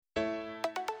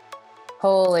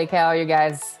Holy cow, you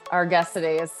guys. Our guest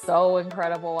today is so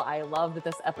incredible. I loved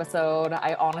this episode.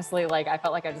 I honestly, I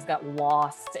felt like I just got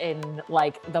lost in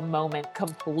the moment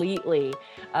completely.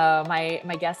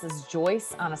 My guest is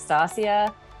Joyce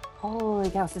Anastasia. Holy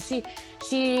cow. So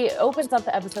she opens up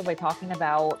the episode by talking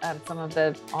about some of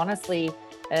the honestly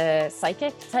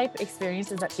psychic type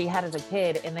experiences that she had as a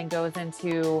kid, and then goes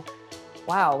into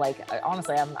wow,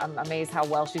 honestly, I'm amazed how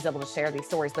well she's able to share these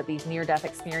stories, but these near-death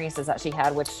experiences that she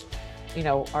had, which,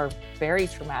 are very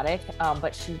traumatic.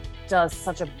 But she does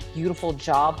such a beautiful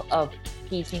job of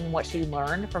teaching what she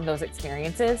learned from those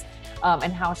experiences,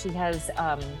 and how she has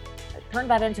turned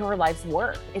that into her life's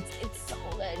work. It's so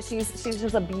good. She's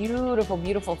just a beautiful,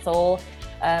 beautiful soul.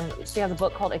 She has a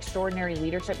book called Extraordinary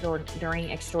Leadership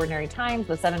During Extraordinary Times,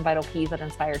 the 7 Vital Keys that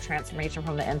Inspire Transformation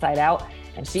from the Inside Out.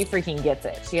 And she freaking gets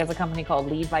it. She has a company called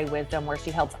Lead by Wisdom, where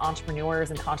she helps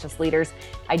entrepreneurs and conscious leaders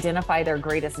identify their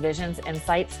greatest visions,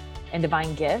 insights, and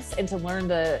divine gifts, and to learn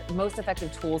the most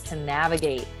effective tools to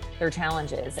navigate their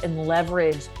challenges and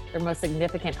leverage their most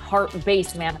significant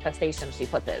heart-based manifestations, she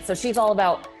puts it. So she's all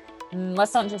about,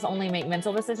 let's not just only make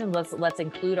mental decisions, let's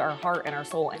include our heart and our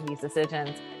soul in these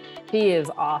decisions. She is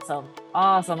awesome.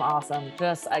 Awesome.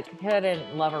 Just, I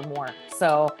couldn't love her more.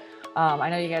 So I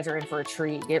know you guys are in for a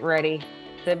treat. Get ready.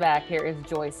 Sit back. Here is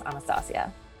Joyce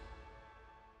Anastasia.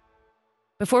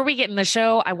 Before we get in the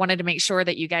show, I wanted to make sure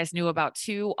that you guys knew about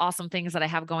 2 awesome things that I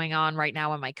have going on right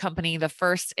now in my company. The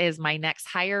first is my next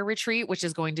hire retreat, which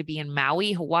is going to be in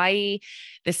Maui, Hawaii.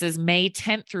 This is May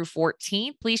 10th through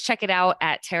 14th. Please check it out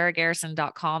at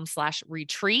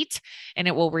taragarrison.com/retreat, and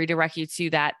it will redirect you to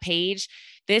that page.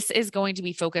 This is going to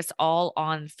be focused all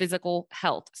on physical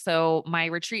health. So my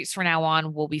retreats from now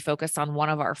on will be focused on one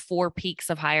of our 4 peaks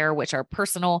of hire, which are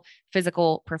personal,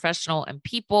 physical, professional, and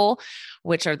people,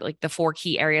 which are like the 4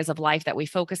 key areas of life that we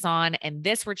focus on. And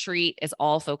this retreat is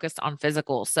all focused on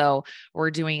physical. So we're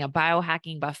doing a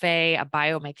biohacking buffet, a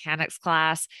biomechanics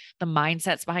class, the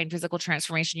mindsets behind physical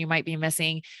transformation you might be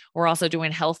missing. We're also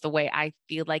doing health the way I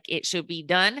feel like it should be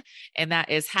done. And that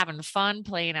is having fun,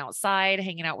 playing outside,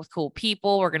 hanging out with cool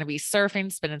people. We're going to be surfing,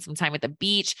 spending some time at the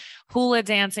beach, hula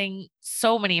dancing,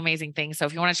 so many amazing things. So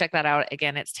if you want to check that out,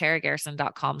 again, it's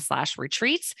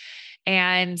taragarrison.com/retreats.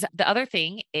 And the other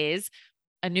thing is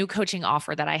a new coaching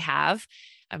offer that I have.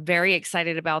 I'm very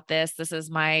excited about this. This is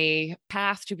my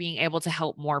path to being able to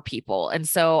help more people. And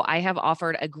so I have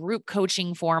offered a group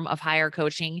coaching form of hire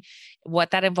coaching.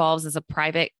 What that involves is a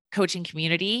private coaching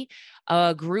community,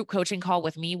 a group coaching call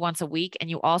with me once a week. And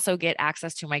you also get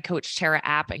access to my Coach Tara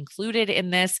app included in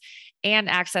this, and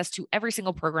access to every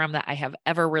single program that I have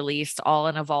ever released, all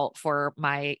in a vault for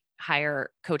my hire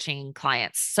coaching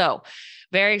clients. So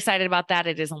very excited about that.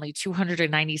 It is only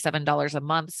 $297 a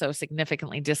month, so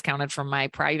significantly discounted from my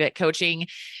private coaching.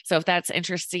 So if that's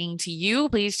interesting to you,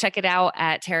 please check it out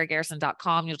at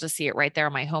taragarrison.com. You'll just see it right there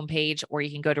on my homepage, or you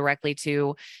can go directly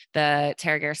to the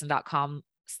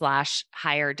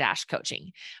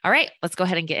taragarrison.com/hire-coaching. All right, let's go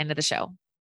ahead and get into the show.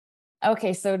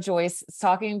 Okay, so Joyce,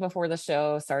 talking before the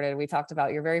show started, we talked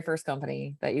about your very first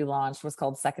company that you launched was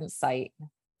called Second Sight,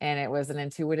 and it was an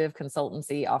intuitive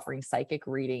consultancy offering psychic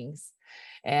readings.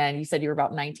 And you said you were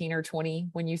about 19 or 20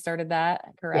 when you started that,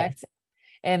 correct? Yes.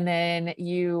 And then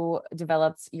you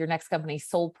developed your next company,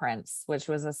 Soul Prince, which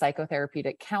was a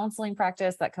psychotherapeutic counseling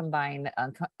practice that combined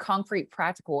concrete,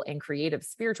 practical, and creative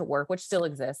spiritual work, which still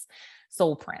exists.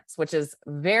 Soul Prince, which is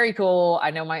very cool. I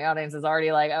know my audience is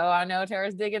already like, oh, I know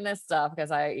Tara's digging this stuff,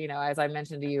 because as I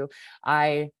mentioned to you,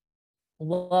 I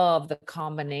love the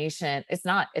combination. It's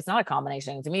not a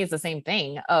combination. To me, it's the same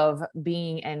thing of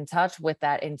being in touch with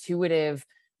that intuitive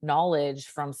knowledge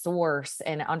from source,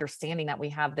 and understanding that we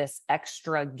have this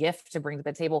extra gift to bring to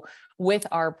the table with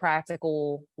our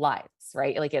practical lives,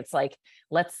 right? It's like,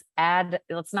 let's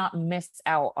not miss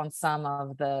out on some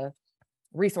of the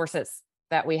resources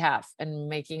that we have and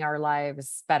making our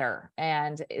lives better.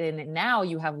 And now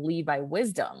you have Lead by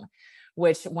Wisdom,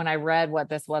 which when I read what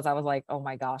this was, I was like, oh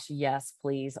my gosh, yes,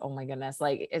 please. Oh my goodness.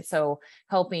 It's so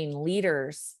helping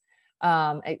leaders,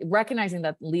 recognizing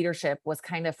that leadership was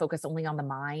kind of focused only on the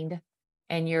mind.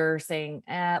 And you're saying,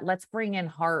 let's bring in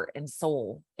heart and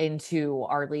soul into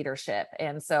our leadership.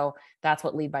 And so that's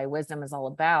what Lead by Wisdom is all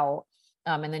about.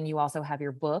 And then you also have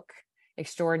your book,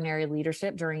 Extraordinary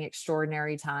Leadership During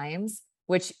Extraordinary Times,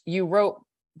 which you wrote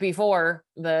before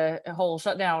the whole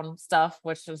shutdown stuff,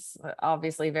 which is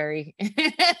obviously very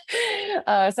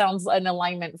sounds an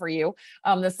alignment for you.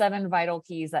 The 7 vital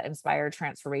keys that inspire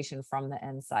transformation from the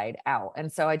inside out. And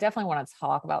so I definitely want to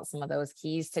talk about some of those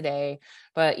keys today,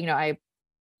 but I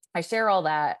share all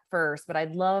that first, but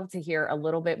I'd love to hear a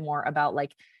little bit more about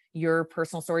your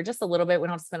personal story just a little bit. We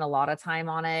don't have to spend a lot of time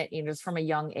on it, just from a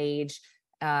young age,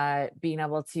 being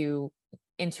able to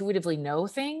intuitively know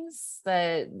things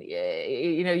that,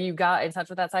 you got in touch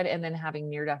with that side, and then having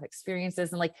near-death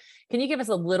experiences. And like, can you give us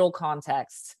a little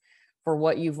context for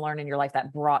what you've learned in your life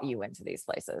that brought you into these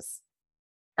places?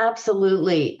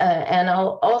 Absolutely. And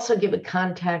I'll also give a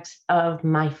context of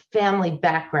my family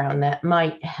background that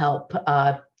might help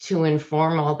to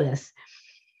inform all this.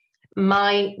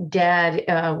 My dad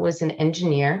is an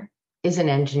engineer,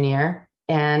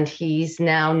 and he's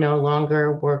now no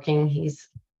longer working. He's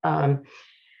in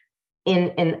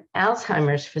an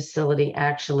Alzheimer's facility,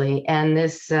 actually. And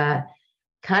this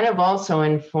kind of also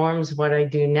informs what I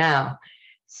do now.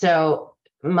 So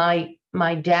my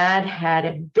dad had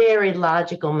a very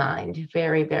logical mind,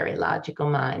 very, very logical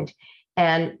mind.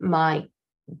 And my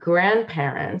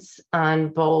grandparents on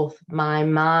both my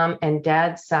mom and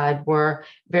dad's side were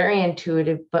very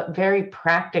intuitive, but very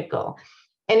practical.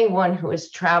 Anyone who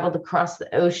has traveled across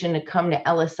the ocean to come to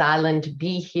Ellis Island, to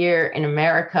be here in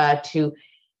America, to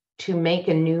make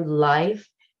a new life,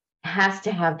 has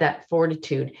to have that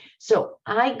fortitude. So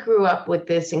I grew up with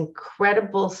this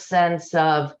incredible sense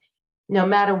of, no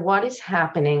matter what is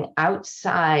happening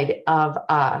outside of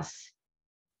us,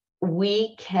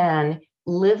 we can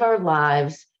live our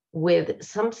lives with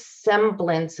some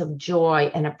semblance of joy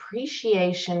and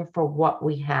appreciation for what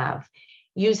we have,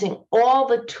 using all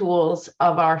the tools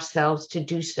of ourselves to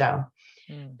do so.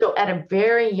 So at a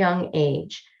very young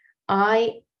age,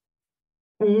 I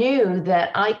knew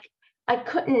that I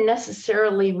couldn't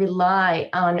necessarily rely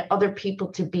on other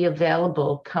people to be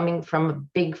available, coming from a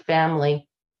big family.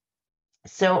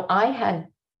 So I had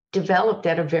developed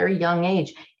at a very young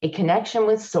age a connection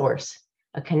with source,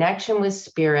 a connection with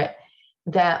spirit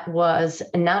that was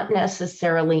not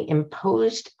necessarily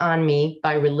imposed on me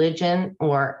by religion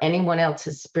or anyone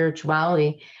else's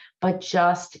spirituality, but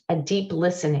just a deep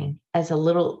listening as a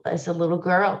little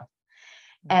girl.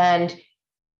 And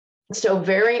so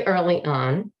very early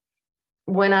on,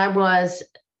 when I was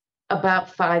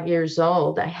about 5 years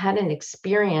old, I had an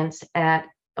experience at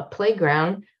a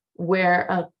playground where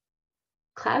a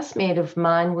classmate of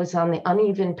mine was on the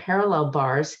uneven parallel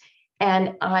bars,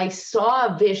 and I saw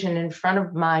a vision in front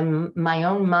of my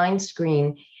own mind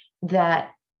screen that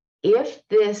if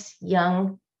this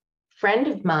young friend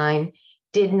of mine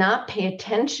did not pay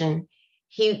attention,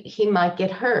 he might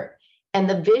get hurt. And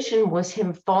the vision was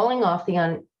him falling off the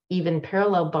uneven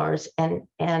parallel bars and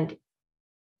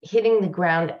hitting the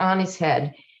ground on his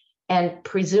head and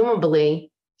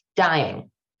presumably dying.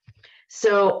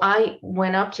 So I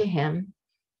went up to him,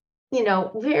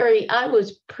 I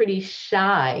was pretty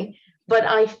shy, but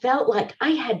I felt like I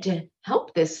had to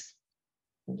help this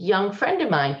young friend of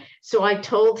mine. So I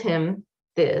told him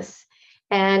this,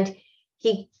 and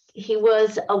he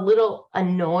was a little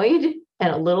annoyed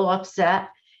and a little upset.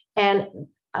 And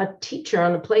a teacher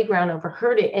on the playground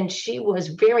overheard it, and she was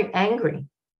very angry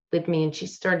with me, and she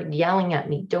started yelling at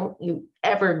me, "Don't you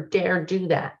ever dare do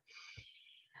that."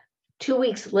 2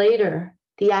 weeks later,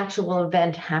 the actual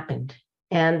event happened,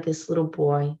 and this little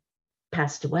boy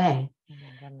passed away.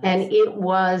 And it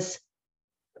was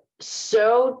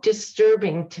so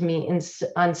disturbing to me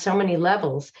on so many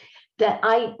levels that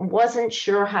I wasn't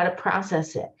sure how to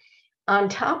process it. On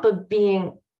top of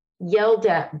being yelled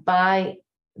at by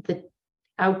the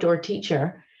outdoor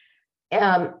teacher,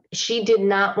 she did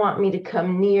not want me to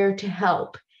come near to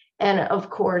help. And of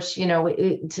course,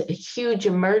 it's a huge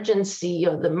emergency,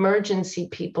 the emergency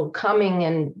people coming,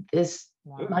 and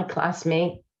my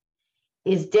classmate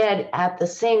is dead. At the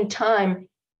same time,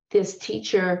 this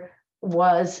teacher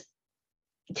was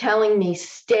telling me,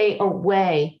 stay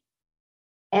away.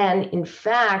 And in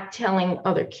fact, telling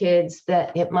other kids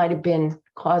that it might have been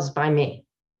caused by me,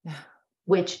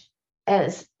 which,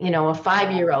 as a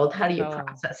 5-year-old, how do you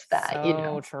process that?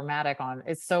 So traumatic.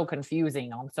 It's so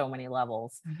confusing on so many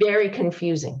levels. Very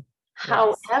confusing.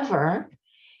 Yes. However,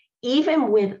 even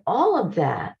with all of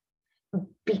that,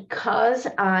 because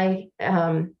I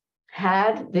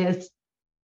had this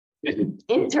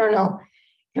internal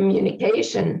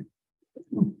communication,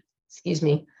 excuse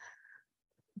me,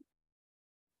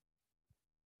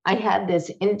 I had this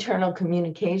internal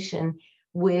communication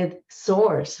with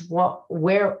source,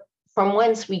 from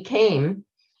whence we came.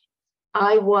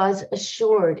 I was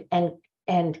assured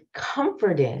and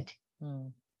comforted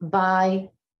by,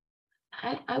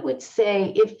 I would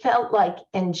say, it felt like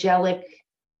angelic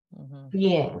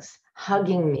beings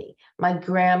hugging me, my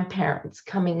grandparents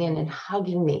coming in and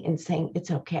hugging me and saying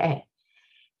it's okay,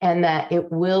 and that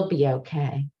it will be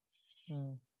okay.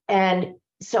 And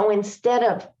so instead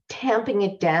of tamping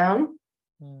it down,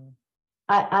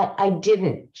 I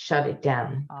didn't shut it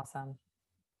down. Awesome.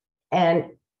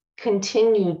 And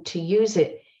continued to use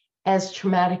it, as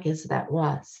traumatic as that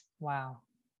was. Wow.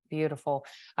 Beautiful.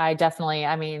 I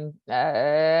mean,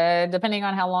 depending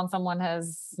on how long someone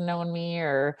has known me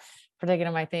or partaken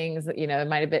in my things, you know, it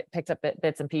might have picked up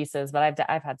bits and pieces, but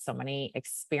I've had so many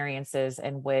experiences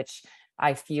in which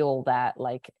I feel that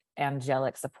like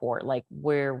angelic support, like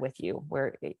we're with you,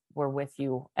 we're with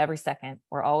you every second.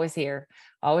 We're always here,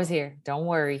 don't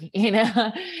worry, you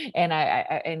know. And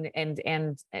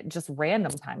and just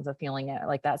random times of feeling it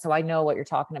like that. So I know what you're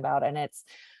talking about. And it's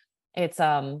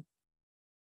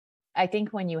I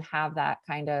think when you have that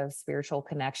kind of spiritual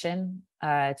connection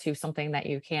to something that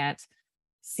you can't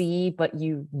see, but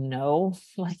you know,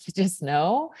 like you just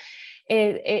know,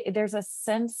 there's a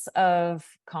sense of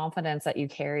confidence that you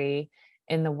carry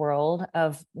in the world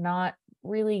of not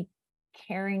really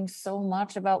caring so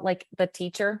much about like the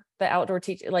teacher, the outdoor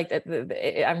teacher, like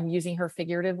I'm using her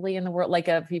figuratively in the world, like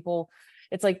people,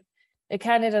 it's like, it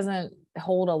kind of doesn't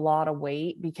hold a lot of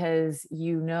weight because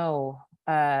you know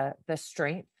the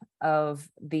strength of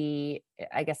the,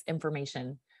 I guess,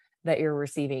 information that you're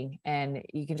receiving, and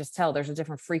you can just tell there's a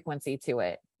different frequency to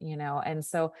it, you know. And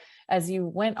so as you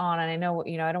went on, and I know,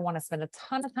 you know, I don't want to spend a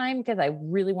ton of time because I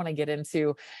really want to get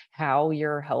into how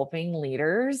you're helping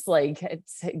leaders like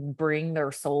to bring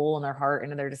their soul and their heart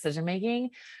into their decision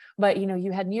making, but you know,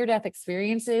 you had near-death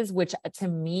experiences, which to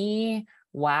me,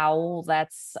 wow,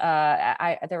 that's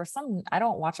there was some, I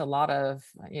don't watch a lot of,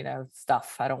 you know,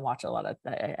 stuff. I don't watch a lot of,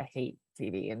 I hate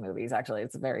TV and movies. Actually,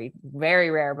 it's very, very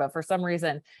rare, but for some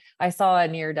reason I saw a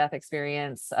near-death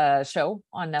experience show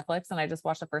on Netflix, and I just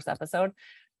watched the first episode.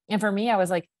 And for me, I was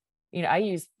like, you know, I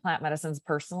use plant medicines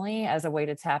personally as a way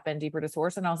to tap in deeper to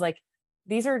source. And I was like,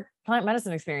 these are plant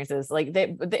medicine experiences, like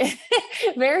they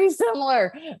very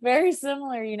similar,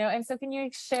 you know. And so can you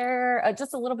share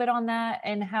just a little bit on that,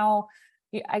 and how,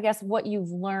 I guess, what you've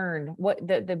learned, what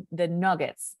the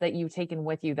nuggets that you've taken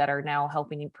with you that are now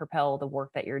helping you propel the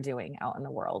work that you're doing out in the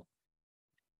world?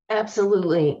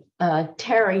 Absolutely.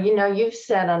 Tara, you know, you've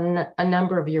said on a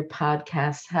number of your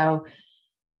podcasts how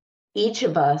each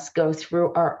of us go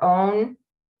through our own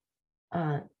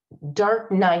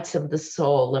dark nights of the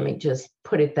soul, let me just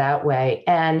put it that way,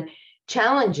 and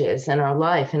challenges in our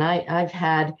life. And I've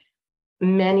had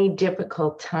many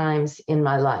difficult times in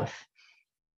my life.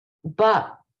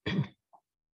 But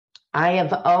I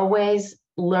have always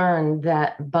learned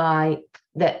that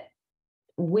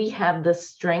we have the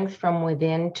strength from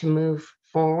within to move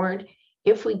forward.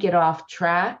 If we get off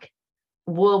track,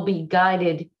 we'll be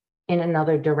guided in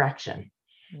another direction.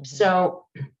 Mm-hmm. So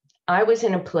I was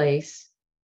in a place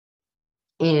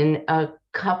in a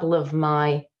couple of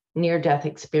my near-death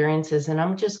experiences, and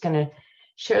I'm just going to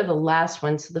share the last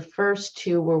one. So the first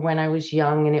two were when I was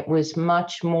young, and it was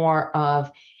much more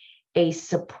of a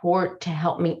support to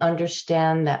help me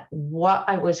understand that what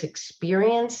I was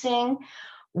experiencing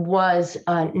was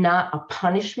not a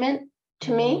punishment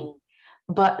to me,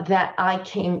 but that I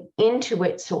came into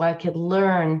it so I could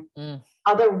learn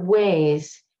other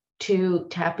ways to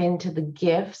tap into the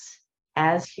gifts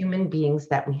as human beings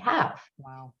that we have.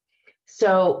 Wow.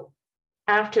 So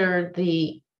after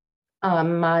the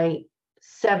my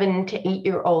 7 to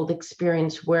 8-year-old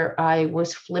experience where I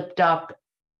was flipped up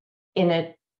in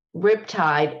a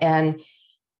riptide and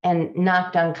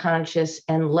knocked unconscious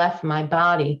and left my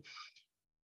body,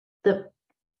 the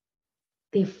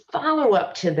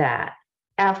follow-up to that,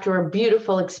 after a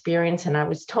beautiful experience, and I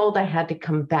was told I had to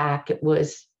come back, it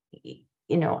was,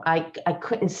 you know, I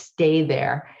couldn't stay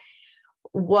there,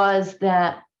 was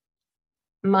that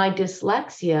my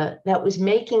dyslexia that was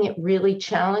making it really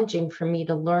challenging for me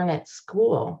to learn at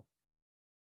school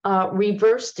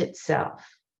reversed itself.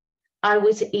 I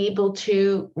was able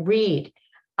to read.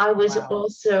 I was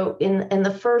also in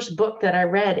the first book that I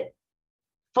read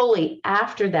fully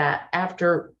after that,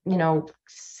 after, you know,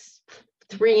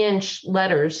 3-inch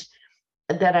letters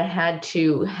that I had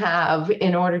to have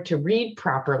in order to read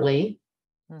properly.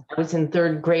 I was in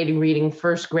 3rd grade reading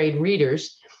 1st grade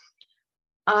readers.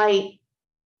 I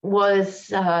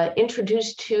was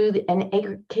introduced to an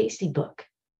Edgar Cayce book.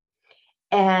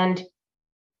 And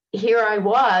here I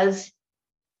was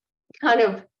kind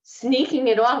of sneaking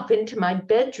it off into my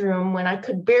bedroom when I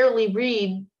could barely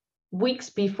read weeks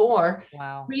before,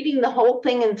 reading the whole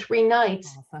thing in 3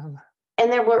 nights. Awesome.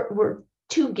 And there were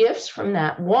 2 gifts from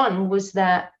that. One was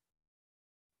that,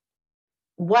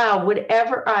 wow,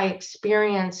 whatever I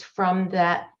experienced from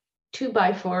that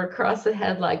 2x4 across the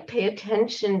head, like pay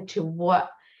attention to what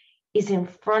is in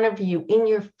front of you in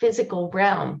your physical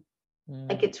realm.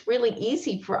 Like it's really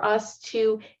easy for us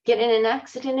to get in an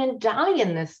accident and die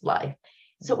in this life.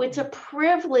 So it's a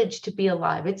privilege to be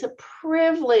alive. It's a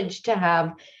privilege to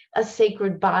have a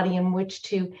sacred body in which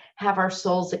to have our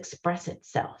souls express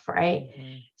itself, right?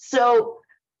 So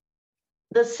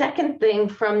the second thing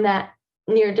from that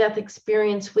near-death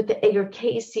experience with the Edgar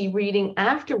Cayce reading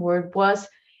afterward was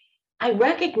I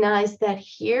recognized that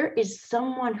here is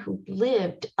someone who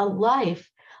lived a life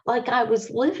like I was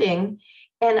living,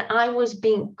 and I was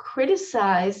being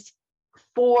criticized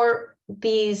for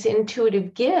these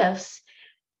intuitive gifts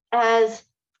as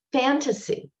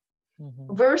fantasy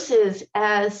versus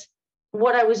as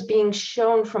what I was being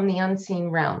shown from the unseen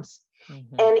realms. And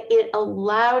it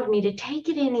allowed me to take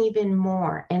it in even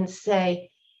more and say,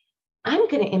 I'm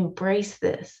going to embrace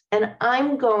this, and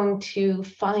I'm going to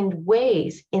find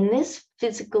ways in this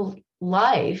physical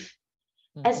life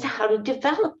as to how to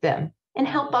develop them and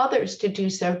help others to do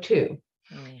so too.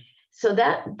 So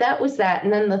that was that.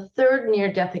 And then the third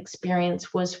near-death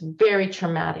experience was very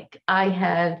traumatic. I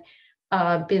had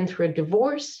been through a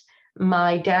divorce.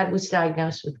 My dad was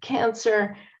diagnosed with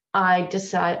cancer. I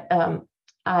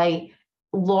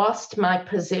lost my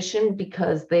position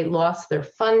because they lost their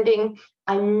funding.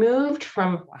 I moved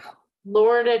from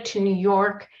Florida to New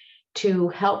York to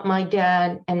help my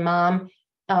dad and mom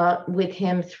with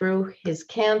him through his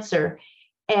cancer.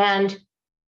 And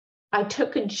I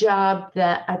took a job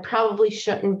that I probably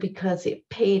shouldn't because it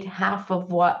paid half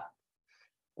of what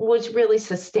was really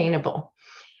sustainable.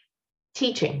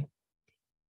 Teaching.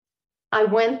 I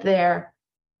went there.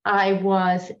 I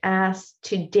was asked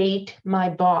to date my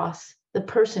boss, the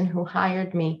person who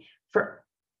hired me, for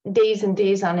days and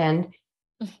days on end.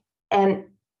 And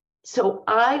so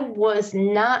I was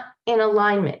not in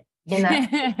alignment in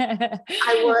that.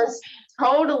 I was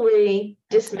totally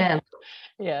dismantled.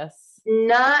 Yes.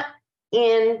 Not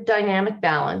in dynamic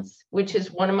balance, which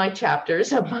is one of my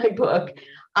chapters of my book.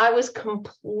 I was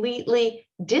completely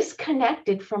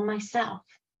disconnected from myself.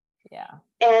 Yeah.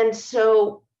 And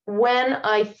so when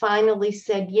I finally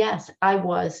said yes, I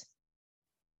was,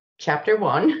 chapter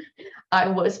 1, I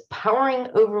was powering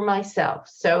over myself.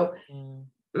 So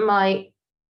my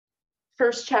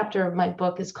first chapter of my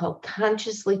book is called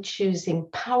Consciously Choosing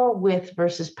Power With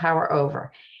versus Power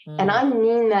Over. And I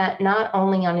mean that not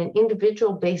only on an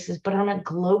individual basis, but on a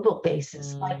global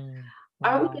basis. Like,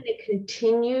 are we going to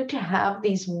continue to have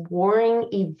these warring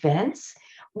events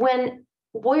when,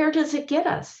 where does it get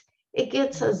us? It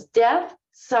gets us death,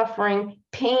 suffering,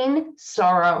 pain,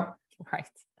 sorrow.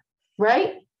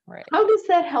 Right? How does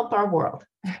that help our world?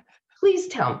 Please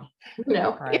tell me.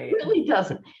 It really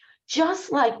doesn't.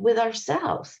 Just like with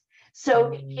ourselves.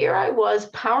 So here I was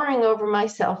powering over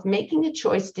myself, making a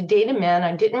choice to date a man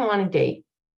I didn't want to date.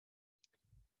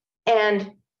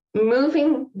 And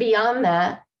moving beyond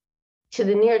that to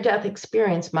the near-death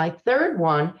experience, my third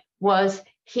one was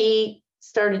he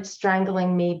started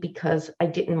strangling me because I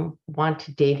didn't want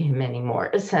to date him anymore,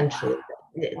 essentially.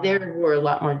 There were a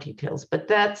lot more details, but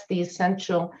that's the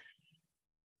essential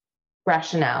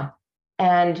rationale.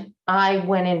 And I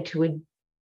went into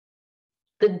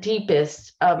the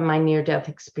deepest of my near-death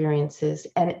experiences.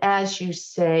 And as you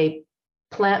say,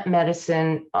 plant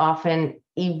medicine often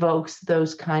evokes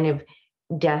those kind of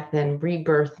death and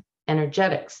rebirth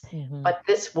energetics. But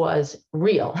this was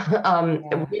real,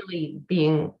 really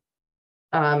being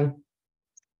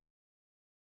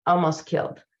almost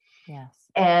killed. Yes.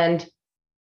 And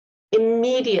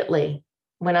immediately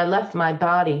when I left my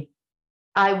body,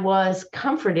 I was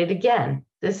comforted again.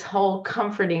 This whole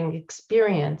comforting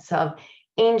experience of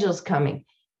angels coming,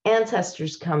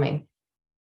 ancestors coming,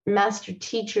 master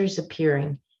teachers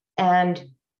appearing, and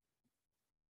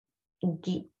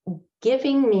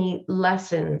giving me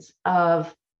lessons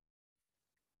of,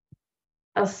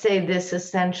 I'll say this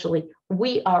essentially,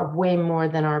 we are way more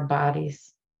than our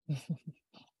bodies,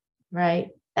 right?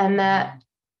 And that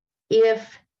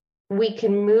if we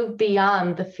can move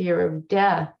beyond the fear of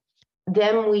death,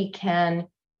 then we can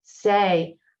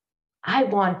say, I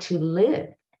want to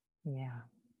live. Yeah.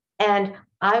 And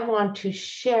I want to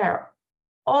share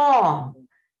all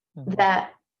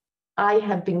that I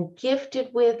have been gifted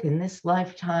with in this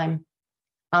lifetime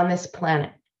on this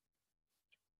planet.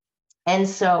 And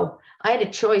so I had a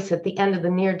choice at the end of the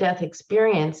near-death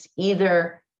experience,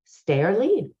 either stay or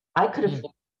leave. I could have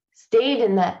stayed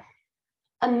in that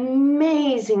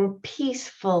amazing,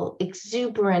 peaceful,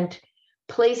 exuberant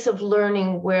place of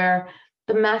learning where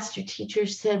the master teacher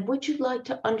said, would you like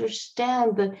to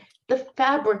understand the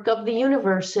fabric of the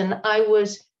universe? And I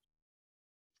was,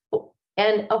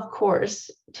 and of course,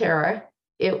 Tara,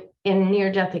 in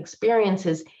near-death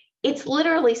experiences, it's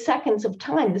literally seconds of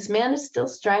time. This man is still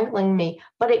strangling me,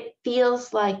 but it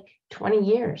feels like 20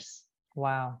 years.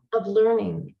 Wow. of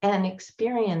learning and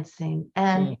experiencing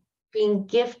and being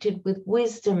gifted with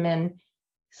wisdom and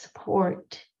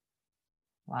support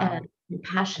Wow. and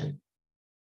compassion,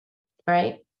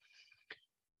 right?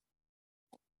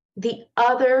 The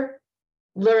other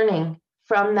learning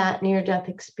from that near-death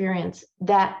experience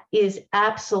that is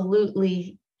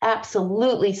absolutely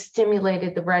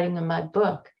stimulated the writing of my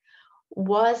book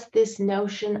was this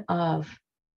notion of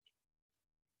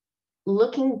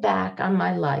looking back on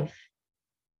my life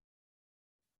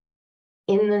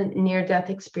in the near-death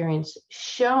experience,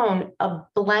 shown a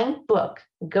blank book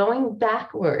going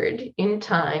backward in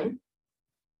time.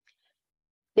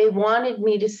 They wanted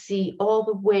me to see all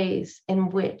the ways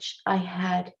in which I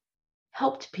had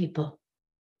helped people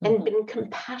and been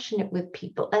compassionate with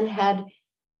people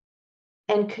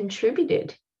and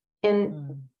contributed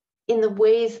in the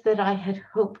ways that I had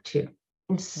hoped to,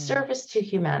 in service to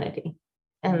humanity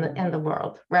and the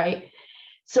world, right?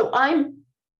 So I'm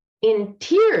in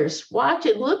tears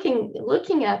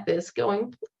looking at this,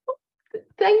 going,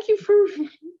 thank you for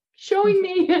showing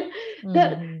me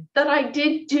that I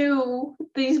did do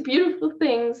these beautiful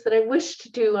things that I wish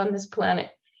to do on this planet.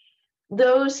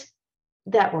 Those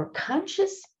that were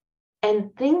conscious,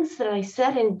 and things that I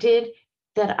said and did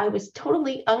that I was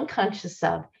totally unconscious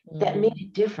of that made a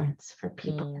difference for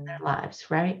people in their lives,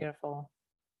 right? Beautiful.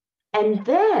 And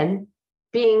then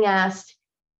being asked,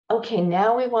 okay,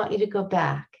 now we want you to go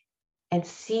back and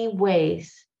see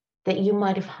ways that you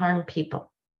might have harmed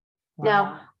people.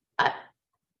 Wow. Now,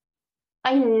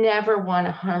 I never want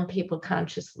to harm people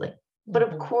consciously, but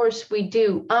of course we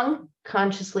do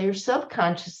unconsciously or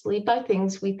subconsciously by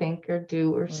things we think or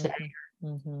do or say.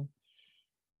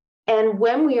 And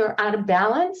when we are out of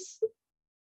balance,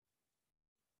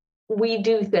 we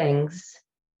do things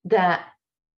that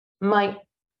might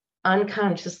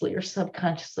unconsciously or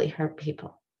subconsciously hurt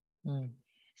people.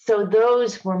 So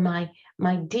those were my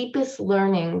deepest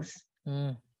learnings,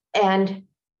 and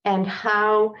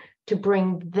how to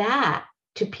bring that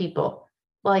to people,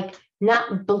 like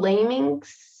not blaming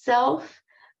self,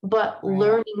 but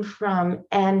learning from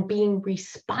and being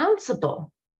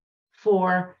responsible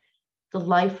for the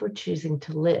life we're choosing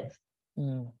to live.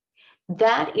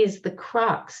 That is the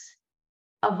crux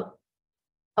of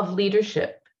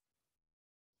leadership.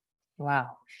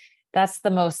 Wow. That's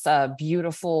the most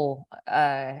beautiful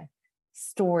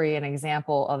story and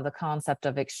example of the concept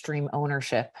of extreme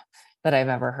ownership that I've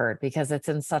ever heard, because it's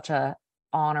in such a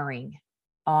honoring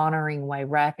way,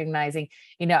 recognizing,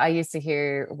 I used to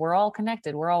hear we're all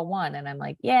connected, we're all one. And I'm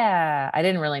like, yeah, I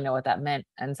didn't really know what that meant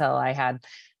until I had,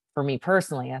 for me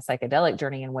personally, a psychedelic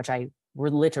journey in which I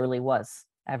literally was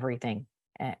everything.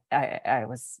 And I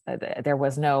was, there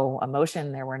was no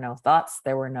emotion, there were no thoughts,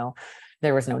 there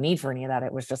was no need for any of that.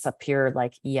 It was just a pure,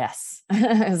 like, yes,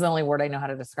 is the only word I know how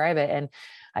to describe it. And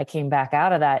I came back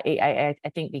out of that. I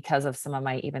think because of some of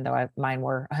my, even though mine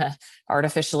were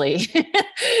artificial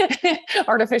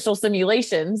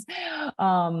simulations,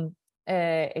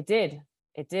 it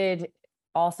did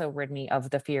also rid me of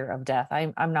the fear of death.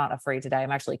 I'm not afraid to die.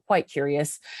 I'm actually quite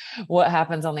curious what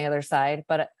happens on the other side.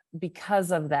 But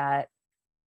because of that,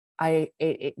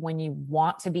 when you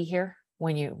want to be here,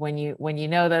 when you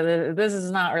know that this is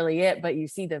not really it, but you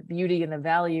see the beauty and the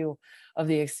value of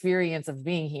the experience of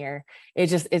being here,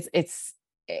 it's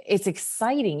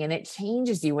exciting, and it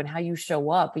changes you and how you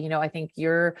show up. I think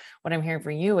what I'm hearing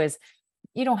from you is,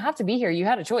 you don't have to be here. You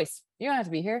had a choice. You don't have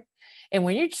to be here. And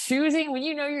when you're choosing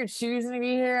to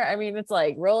be here, I mean, it's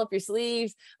like, roll up your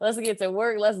sleeves. Let's get to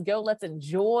work. Let's go. Let's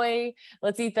enjoy.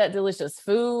 Let's eat that delicious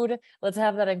food. Let's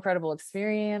have that incredible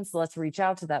experience. Let's reach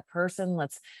out to that person.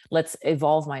 Let's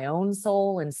evolve my own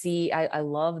soul and see. I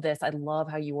love this. I love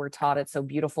how you were taught it so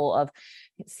beautiful of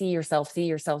see yourself.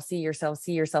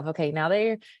 Okay. Now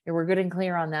we're good and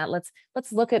clear on that. Let's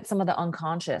look at some of the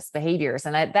unconscious behaviors.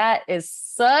 And that is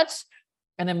such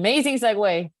an amazing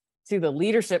segue to the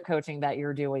leadership coaching that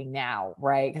you're doing now,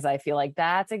 right? Because I feel like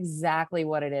that's exactly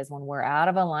what it is when we're out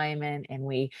of alignment and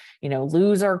we,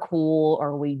 lose our cool,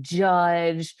 or we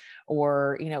judge,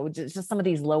 or, just some of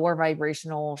these lower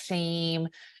vibrational shame,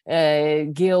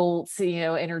 guilt,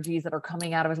 energies that are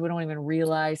coming out of us. We don't even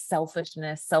realize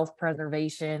selfishness,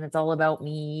 self-preservation. It's all about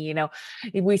me.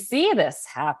 We see this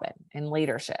happen in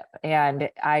leadership, and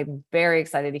I'm very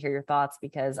excited to hear your thoughts,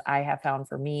 because I have found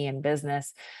for me in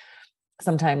business,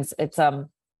 sometimes it's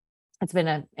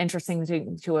been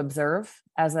interesting to observe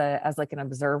as like an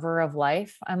observer of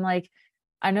life. I'm like,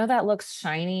 I know that looks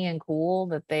shiny and cool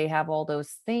that they have all those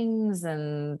things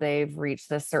and they've reached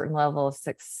this certain level of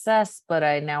success, but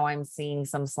I'm seeing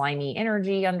some slimy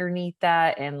energy underneath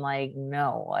that. And like,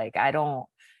 no, like, I don't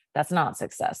that's not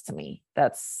success to me.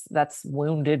 That's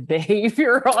wounded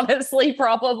behavior, honestly,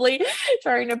 probably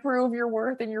trying to prove your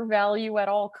worth and your value at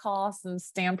all costs and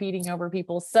stampeding over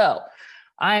people. So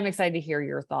I'm excited to hear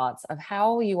your thoughts of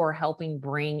how you are helping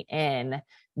bring in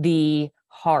the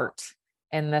heart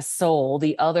and the soul,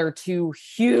 the other two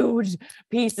huge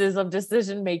pieces of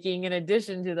decision making in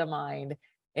addition to the mind,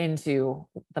 into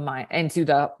the mind, into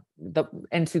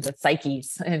the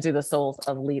psyches, into the souls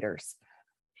of leaders.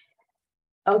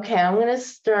 Okay, I'm going to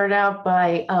start out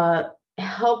by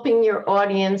helping your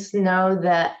audience know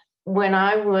that when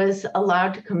I was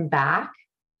allowed to come back,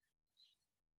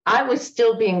 I was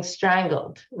still being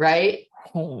strangled, right?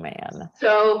 Oh man.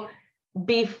 So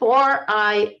before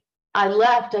I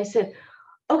left, I said,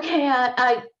 okay,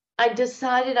 I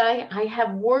decided I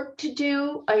have work to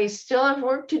do. I still have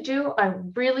work to do. I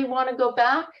really want to go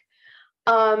back.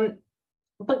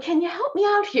 But can you help me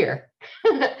out here?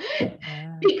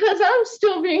 Because I'm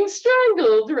still being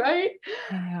strangled, right?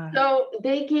 Yeah. So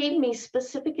they gave me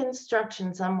specific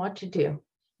instructions on what to do.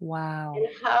 Wow. And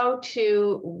how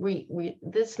to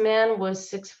this man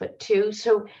was 6'2".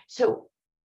 So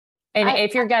and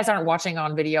if your guys aren't watching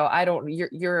on video,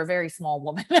 you're a very small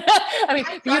woman. I mean,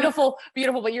 beautiful,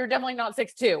 but you're definitely not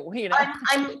 6'2", you know.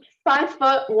 I'm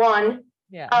 5'1".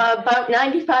 Yeah. About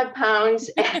 95 pounds,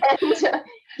 and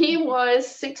he was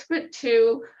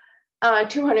 6'2",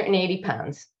 280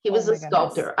 pounds. He was a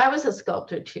sculptor. Goodness. I was a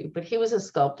sculptor too, but he was a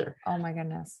sculptor. Oh my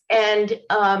goodness. And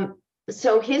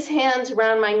so his hands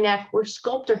around my neck were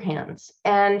sculptor hands.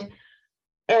 And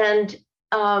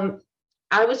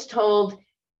I was told,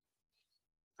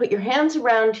 put your hands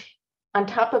around on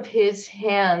top of his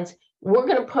hands. We're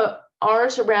going to put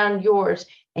ours around yours,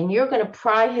 and you're going to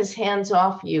pry his hands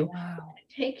off you. Wow.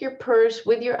 Take your purse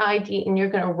with your ID, and you're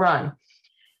going to run.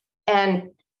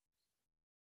 And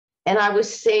I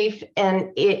was safe,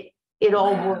 and it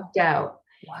all worked out.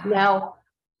 Wow. Now,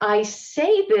 I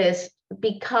say this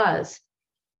because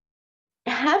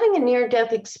having a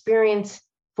near-death experience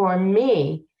for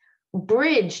me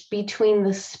bridged between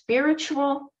the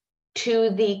spiritual to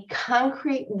the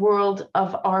concrete world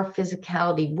of our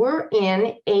physicality. We're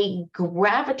in a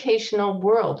gravitational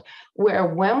world where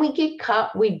when we get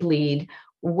cut, we bleed.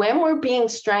 When we're being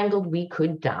strangled, we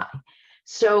could die.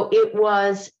 So it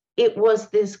was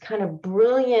this kind of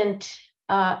brilliant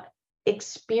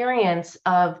experience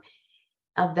of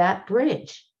that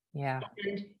bridge. Yeah.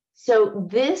 And so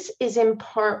this is in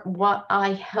part what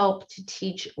I help to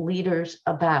teach leaders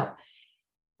about.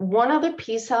 One other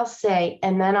piece I'll say,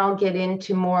 and then I'll get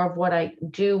into more of what I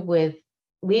do with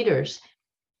leaders.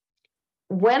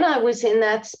 When I was in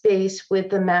that space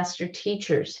with the master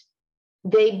teachers,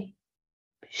 they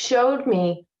showed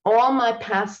me all my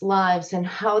past lives and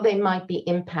how they might be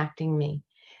impacting me.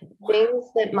 Wow. Things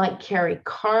that might carry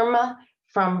karma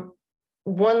from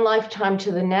one lifetime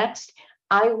to the next.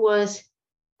 I was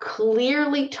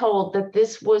clearly told that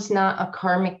this was not a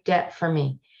karmic debt for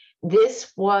me.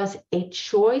 This was a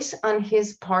choice on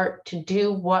his part to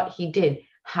do what he did.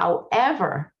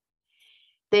 However,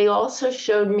 they also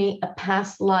showed me a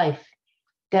past life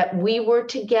that we were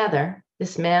together,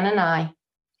 this man and I.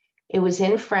 It was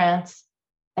in France,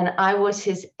 and I was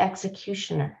his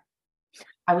executioner.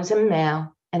 I was a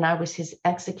male, and I was his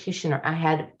executioner. I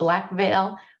had a black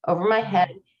veil over my head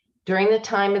during the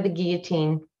time of the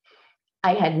guillotine.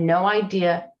 I had no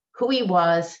idea who he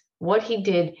was, what he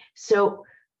did. So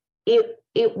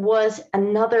it was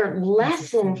another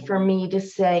lesson for me to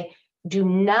say, do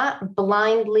not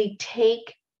blindly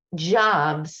take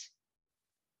jobs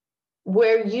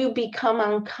where you become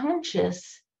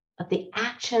unconscious of the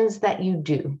actions that you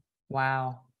do.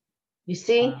 Wow. You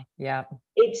see? Wow. Yeah.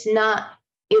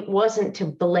 It wasn't to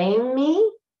blame me.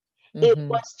 Mm-hmm. It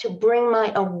was to bring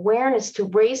my awareness, to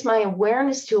raise my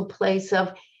awareness to a place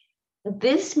of,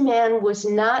 this man was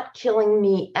not killing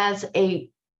me as a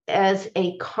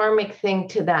karmic thing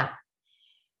to that.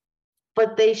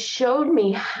 But they showed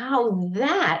me how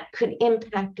that could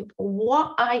impact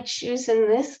what I choose in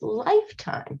this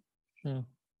lifetime.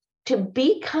 To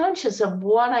be conscious of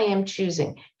what I am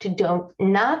choosing,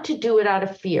 not to do it out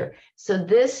of fear. So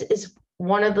this is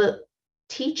one of the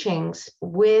teachings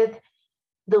with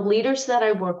the leaders that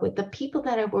I work with, the people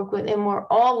that I work with, and we're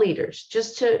all leaders,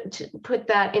 just to put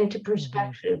that into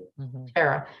perspective,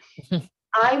 Tara.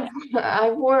 I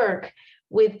work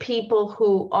with people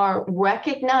who are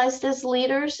recognized as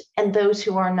leaders and those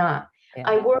who are not. Yeah.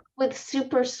 I work with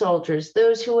super soldiers,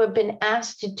 those who have been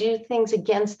asked to do things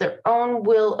against their own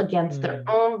will, against their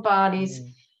own bodies.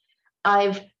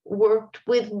 I've worked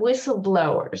with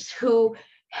whistleblowers who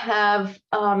have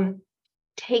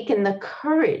taken the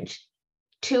courage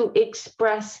to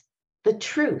express the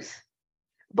truth.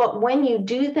 But when you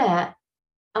do that,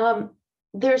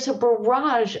 there's a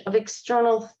barrage of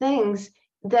external things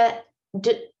that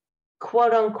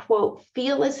quote unquote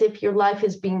feel as if your life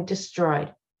is being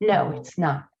destroyed. No, it's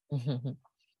not.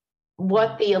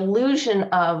 What the illusion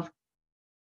of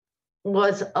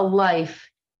was a life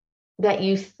that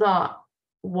you thought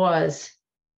was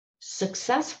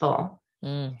successful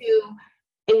to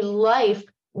a life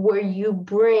where you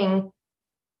bring,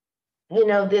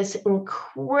 this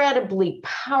incredibly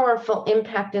powerful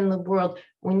impact in the world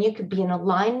when you could be in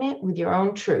alignment with your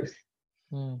own truth.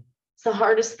 It's the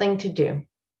hardest thing to do.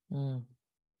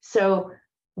 So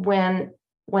when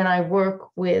I work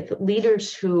with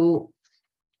leaders who,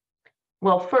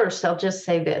 well, first I'll just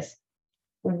say this.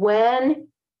 When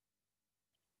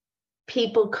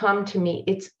people come to me,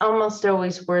 it's almost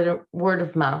always word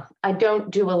of mouth. I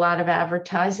don't do a lot of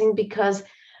advertising because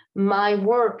my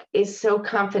work is so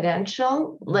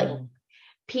confidential. Like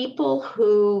people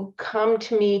who come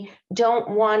to me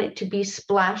don't want it to be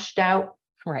splashed out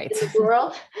in the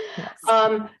world.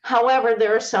 Yes. However,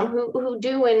 there are some who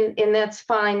do, and that's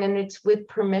fine, and it's with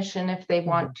permission if they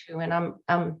want to, and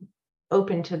I'm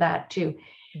open to that too.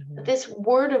 This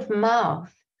word of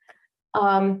mouth,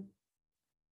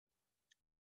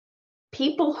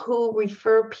 people who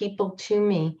refer people to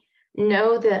me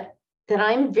know that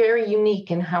I'm very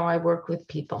unique in how I work with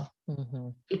people.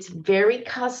 It's very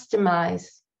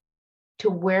customized to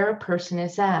where a person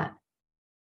is at.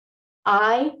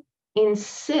 I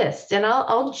insist, and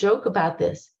I'll joke about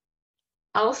this.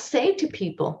 I'll say to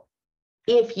people,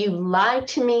 if you lie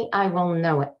to me, I will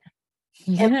know it.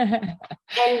 And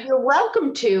you're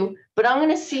welcome to, but I'm going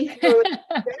to see through it.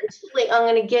 Eventually, I'm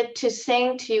going to get to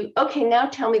saying to you, okay, now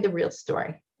tell me the real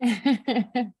story.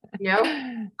 And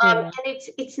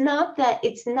it's not that,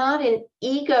 it's not an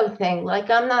ego thing. Like,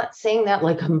 I'm not saying that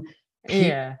like I'm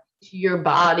to your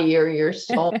body or your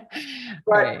soul,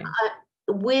 but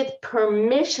with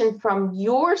permission from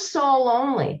your soul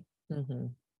only.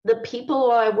 The people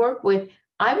who I work with,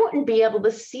 I wouldn't be able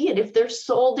to see it if their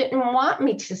soul didn't want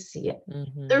me to see it.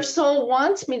 Their soul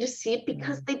wants me to see it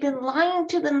because they've been lying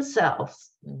to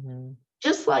themselves.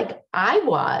 Just like I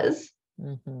was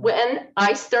when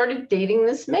I started dating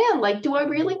this man. Like, do I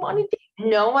really want to date?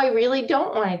 No, I really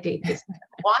don't want to date this man.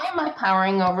 Why am I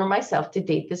powering over myself to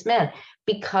date this man?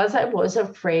 Because I was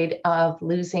afraid of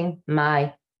losing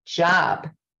my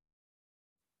job.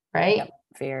 Right?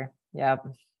 Fear.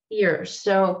 Fear.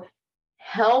 So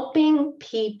helping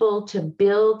people to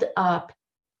build up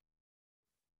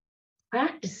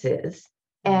practices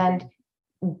and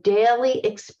daily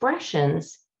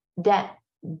expressions that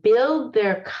build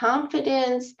their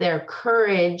confidence, their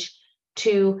courage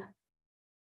to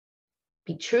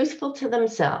be truthful to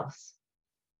themselves,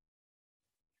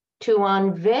 to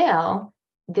unveil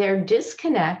their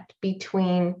disconnect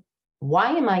between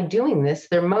why am I doing this,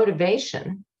 their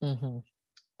motivation,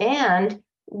 and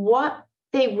what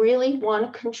they really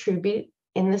want to contribute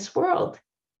in this world.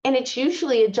 And it's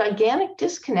usually a gigantic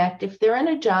disconnect. If they're in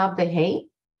a job they hate,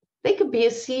 they could be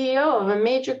a CEO of a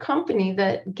major company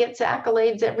that gets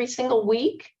accolades every single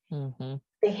week.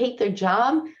 They hate their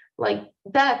job. Like,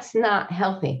 that's not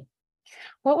healthy.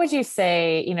 What would you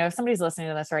say, if somebody's listening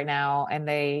to this right now and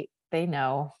they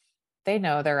know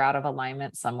they're out of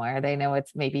alignment somewhere. They know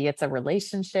maybe it's a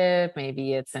relationship,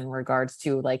 maybe it's in regards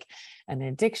to like an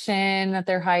addiction that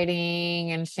they're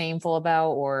hiding and shameful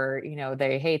about, or,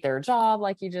 they hate their job,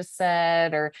 like you just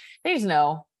said, or they just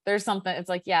know there's something. It's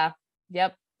like, yep.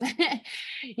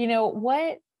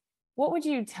 What would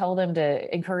you tell them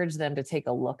to encourage them to take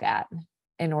a look at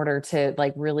in order to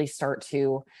like really start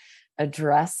to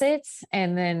address it?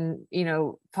 And then,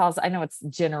 pause. I know it's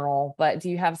general, but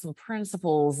do you have some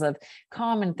principles of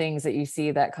common things that you see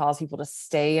that cause people to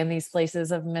stay in these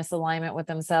places of misalignment with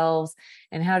themselves?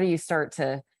 And how do you start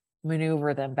to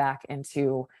maneuver them back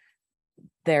into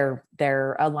their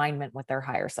alignment with their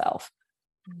higher self?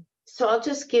 So I'll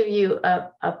just give you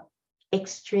a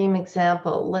extreme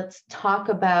example. Let's talk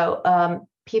about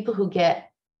people who get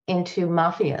into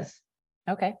mafias.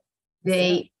 Okay.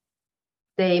 They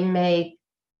may,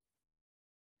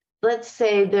 let's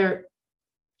say they're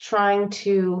trying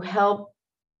to help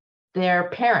their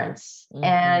parents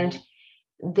and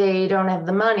they don't have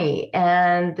the money,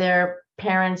 and their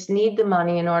parents need the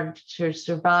money in order to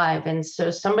survive. And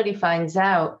so somebody finds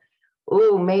out,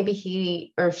 maybe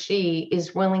he or she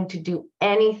is willing to do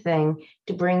anything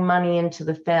to bring money into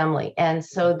the family. And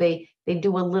so they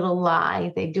do a little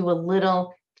lie, they do a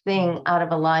little thing out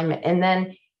of alignment. And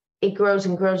then it grows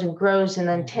and grows and grows. And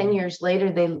then 10 years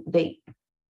later, they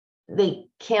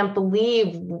can't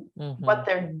believe what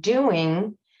they're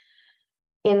doing.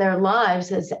 in their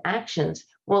lives as actions.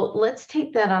 Well, let's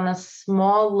take that on a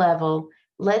small level.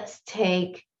 Let's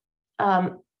take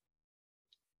a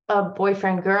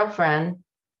boyfriend, girlfriend,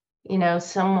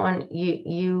 someone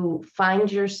you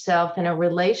find yourself in a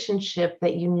relationship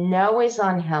that you know is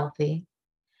unhealthy,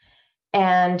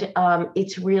 and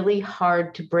it's really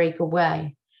hard to break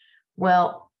away.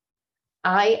 Well,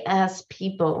 I ask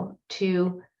people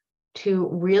to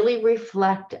really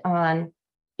reflect on,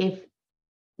 if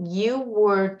you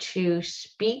were to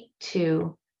speak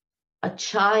to a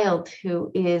child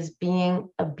who is being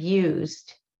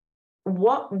abused,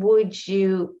 what would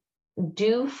you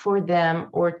do for them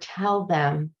or tell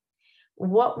them?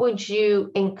 What would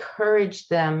you encourage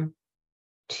them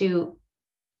to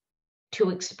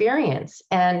experience?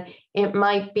 And it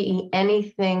might be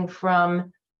anything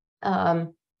from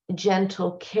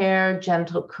gentle care,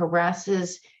 gentle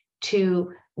caresses,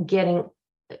 to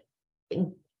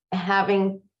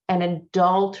having an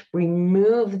adult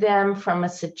remove them from a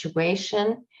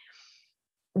situation.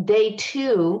 They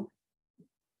too,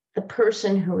 the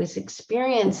person who has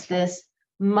experienced this,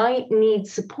 might need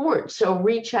support. So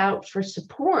reach out for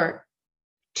support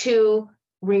to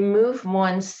remove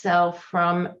oneself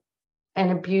from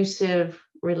an abusive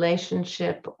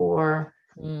relationship or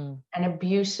an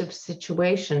abusive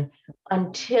situation,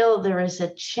 until there is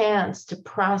a chance to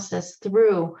process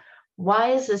through,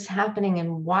 why is this happening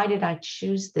and why did I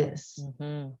choose this?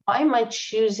 Why am I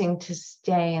choosing to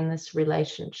stay in this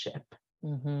relationship?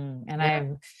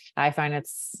 And I find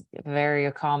it's very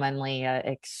commonly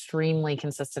extremely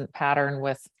consistent pattern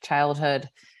with childhood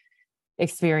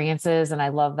experiences. And I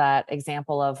love that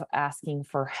example of asking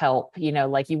for help.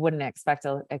 Like, you wouldn't expect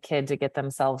a kid to get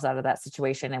themselves out of that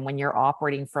situation. And when you're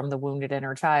operating from the wounded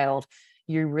inner child,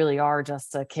 you really are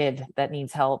just a kid that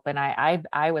needs help. And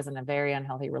I was in a very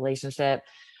unhealthy relationship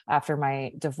after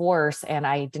my divorce, and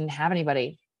I didn't have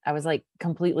anybody. I was like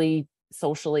completely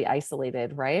socially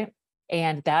isolated, right?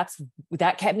 And that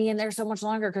kept me in there so much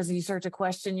longer, because you start to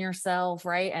question yourself,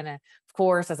 right? And of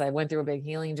course, as I went through a big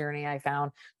healing journey, I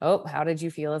found, how did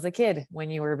you feel as a kid when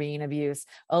you were being abused?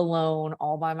 Alone,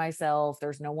 all by myself.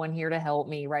 There's no one here to help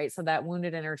me, right? So that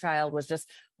wounded inner child was just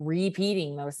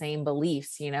repeating those same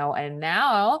beliefs, and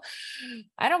now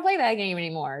I don't play that game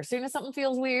anymore. As soon as something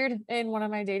feels weird in one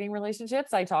of my dating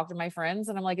relationships, I talk to my friends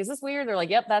and I'm like, is this weird? They're like,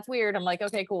 yep, that's weird. I'm like,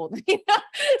 okay, cool.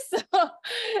 So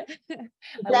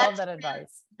I love that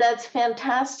advice. That's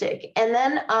fantastic. And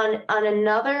then on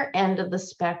another end of the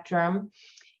spectrum,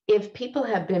 if people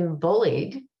have been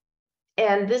bullied,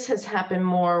 and this has happened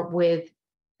more with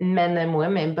men than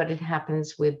women, but it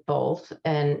happens with both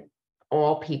and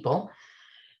all people,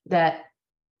 that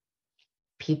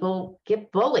people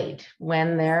get bullied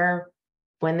when they're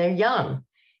young.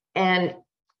 And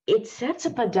it sets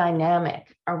up a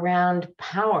dynamic around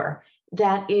power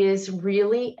that is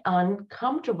really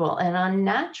uncomfortable and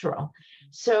unnatural.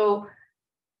 So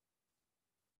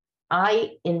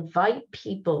I invite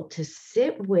people to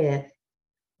sit with,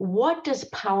 what does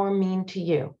power mean to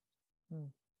you?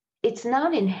 It's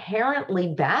not inherently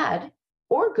bad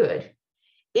or good.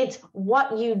 It's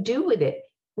what you do with it.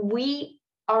 We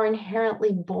are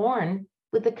inherently born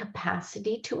with the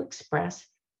capacity to express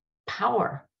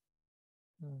power.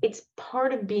 It's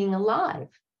part of being alive,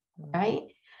 right?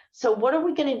 So what are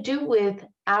we going to do with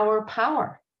our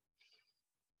power?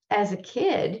 As a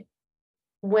kid,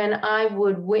 when I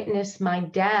would witness my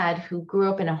dad, who grew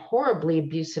up in a horribly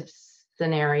abusive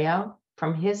scenario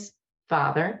from his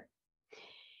father,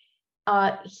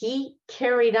 he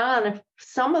carried on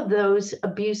some of those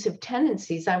abusive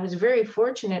tendencies. I was very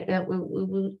fortunate that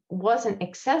it wasn't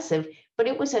excessive, but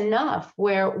it was enough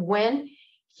where when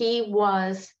he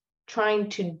was trying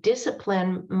to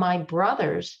discipline my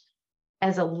brothers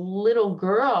as a little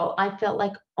girl, I felt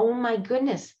like, oh my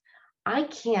goodness, I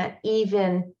can't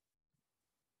even,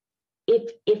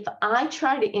 if I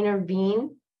try to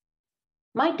intervene,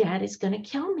 my dad is going to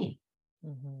kill me.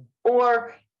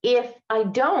 Or if I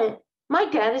don't, my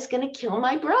dad is going to kill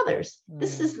my brothers.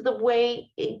 This is the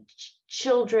way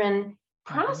children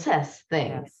process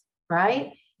things,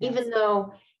 right? Yes. Even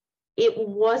though it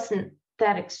wasn't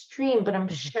that extreme, but I'm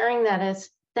sharing that as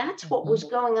that's what was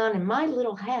going on in my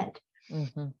little head.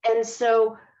 And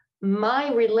so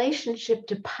my relationship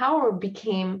to power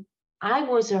became, I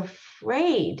was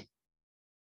afraid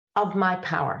of my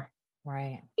power.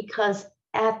 Right. Because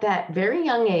at that very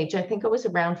young age, I think I was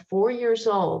around 4 years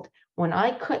old, when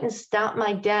I couldn't stop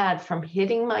my dad from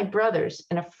hitting my brothers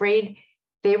and afraid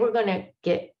they were going to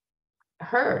get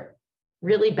hurt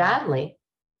really badly,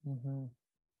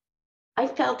 I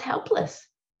felt helpless.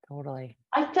 Totally.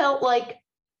 I felt like,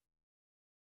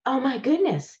 oh my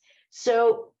goodness.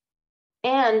 So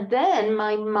And then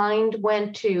my mind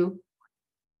went to,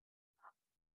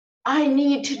 I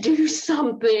need to do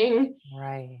something.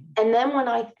 Right. And then when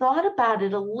I thought about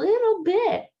it a little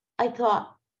bit, I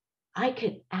thought I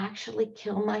could actually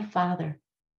kill my father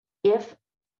if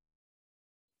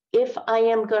I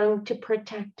am going to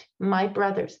protect my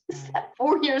brothers. This is at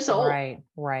 4 years old. Right.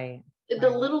 Right. The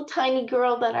little tiny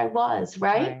girl that I was,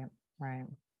 right? Right.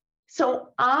 So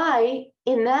I,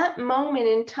 in that moment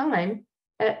in time,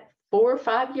 at 4 or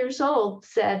 5 years old,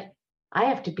 said, I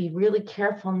have to be really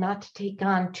careful not to take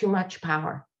on too much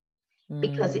power,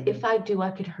 because if I do,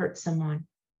 I could hurt someone.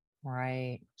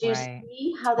 Right. Do you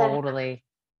see how that? Totally.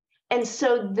 And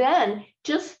so then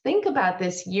just think about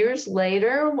this years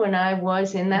later, when I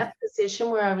was in that position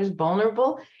where I was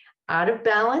vulnerable, out of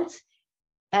balance,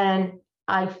 and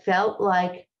I felt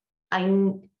like I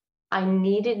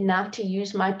needed not to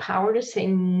use my power to say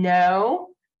no.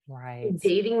 Right.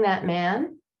 Dating that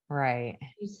man. Right.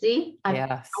 You see, I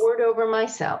powered over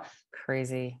myself.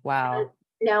 Crazy. Wow.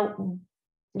 Now,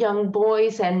 young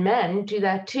boys and men do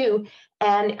that too.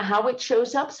 And how it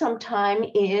shows up sometime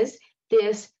is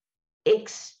this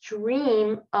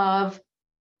extreme of,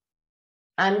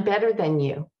 I'm better than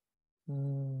you.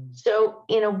 So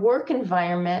in a work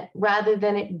environment, rather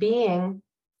than it being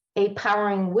a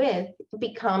powering with, it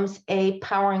becomes a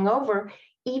powering over,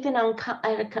 even at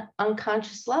an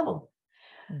unconscious level.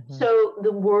 So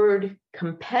the word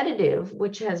competitive,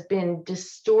 which has been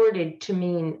distorted to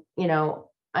mean,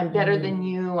 I'm better than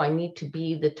you, I need to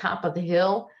be the top of the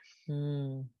hill.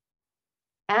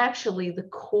 Actually, the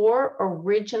core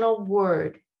original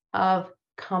word of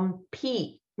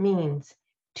compete means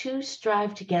to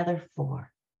strive together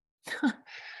for.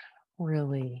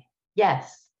 Really?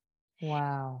 Yes.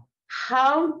 Wow.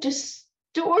 How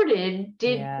distorted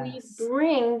did we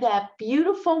bring that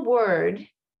beautiful word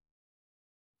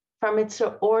from its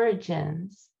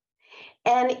origins?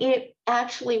 And it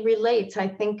actually relates. I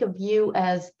think of you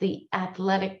as the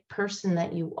athletic person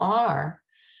that you are.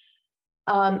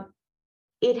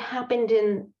 It happened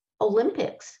in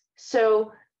Olympics.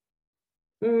 So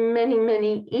many,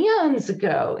 many eons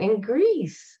ago in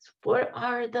Greece. What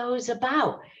are those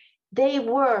about? They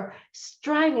were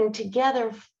striving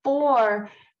together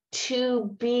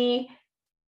to be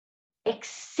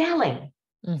excelling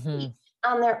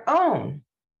on their own,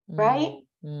 right?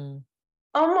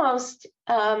 Almost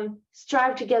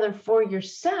strive together for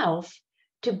yourself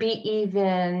to be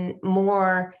even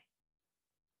more,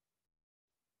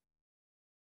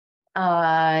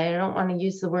 I don't want to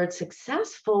use the word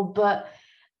successful, but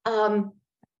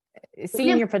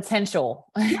seeing your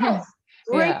potential. Yes,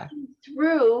 breaking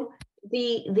through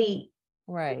the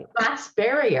glass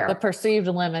barrier, the perceived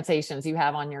limitations you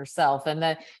have on yourself,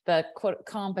 and the quote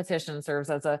competition serves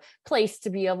as a place to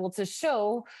be able to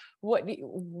show what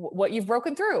you've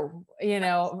broken through,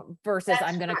 versus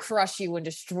I'm going to crush you and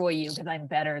destroy you because I'm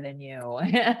better than you.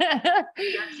 That's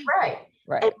right.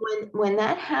 And when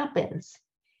that happens,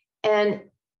 and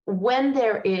when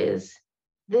there is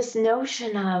this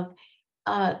notion of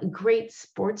great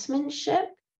sportsmanship,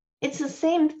 it's the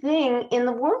same thing in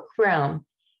the work realm.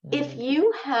 If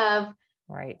you have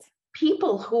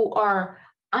people who are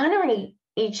honoring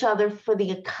each other for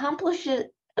the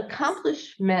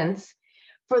accomplishments,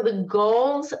 for the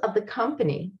goals of the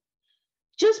company,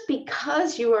 just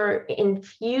because you are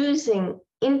infusing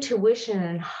intuition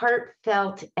and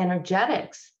heartfelt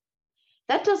energetics,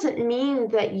 that doesn't mean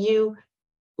that you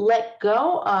let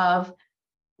go of,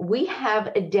 we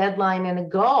have a deadline and a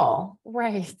goal.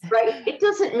 Right. It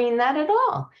doesn't mean that at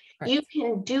all. You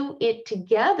can do it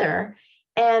together.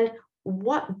 And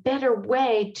what better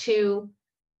way to,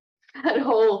 that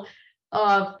whole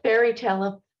fairy tale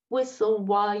of whistle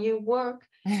while you work,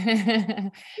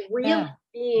 really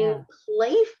being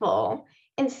playful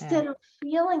instead of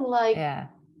feeling like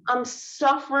I'm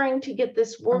suffering to get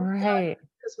this work done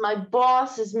because my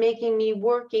boss is making me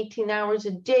work 18 hours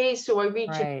a day. So I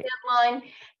reach a deadline,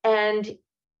 and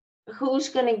who's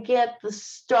going to get the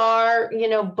star,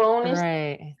 bonus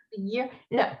a year?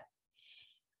 No.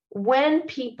 When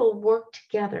people work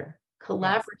together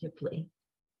collaboratively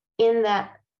in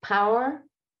that power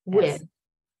with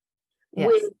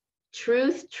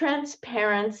truth,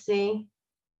 transparency,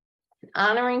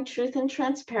 honoring truth and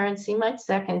transparency, my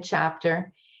second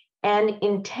chapter, and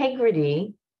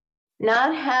integrity,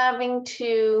 not having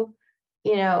to,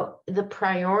 the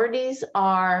priorities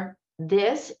are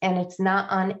this, and it's not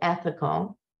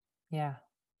unethical. Yeah.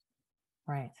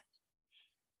 Right.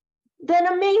 Then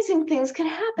amazing things can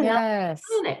happen. Yes.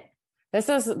 This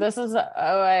is,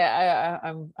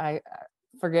 I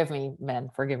forgive me, men,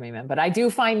 but I do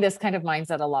find this kind of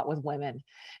mindset a lot with women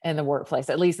in the workplace,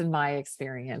 at least in my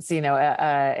experience.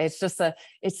 It's just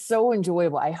it's so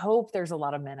enjoyable. I hope there's a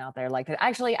lot of men out there like that.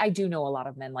 Actually, I do know a lot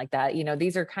of men like that.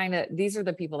 These are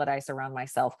the people that I surround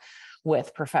myself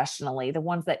with professionally, the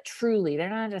ones that truly, they're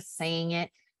not just saying it.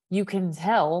 You can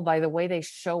tell by the way they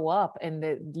show up and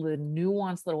the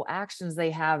nuanced little actions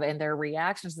they have and their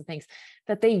reactions to things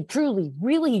that they truly,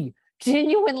 really,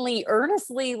 genuinely,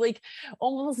 earnestly, like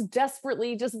almost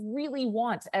desperately just really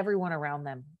want everyone around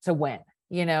them to win,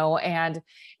 and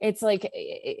it's like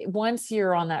once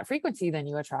you're on that frequency, then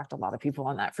you attract a lot of people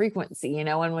on that frequency,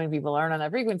 and when people aren't on that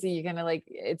frequency, you kind of like,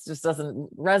 it just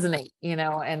doesn't resonate,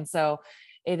 and so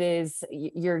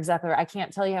you're exactly right. I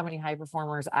can't tell you how many high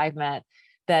performers I've met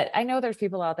that I know there's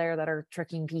people out there that are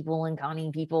tricking people and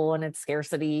conning people, and it's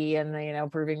scarcity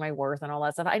and, proving my worth and all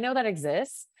that stuff. I know that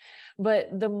exists, but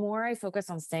the more I focus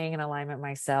on staying in alignment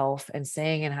myself and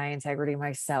staying in high integrity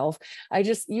myself,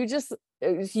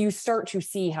 you start to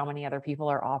see how many other people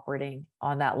are operating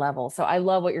on that level. So I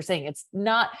love what you're saying.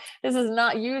 This is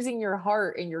not using your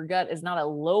heart and your gut is not a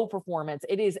low performance.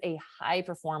 It is a high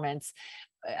performance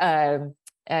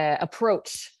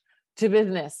approach to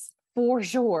business. For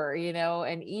sure,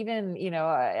 and even,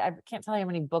 I can't tell you how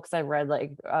many books I've read,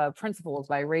 like Principles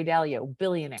by Ray Dalio,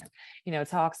 billionaire,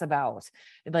 talks about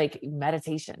like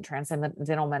meditation,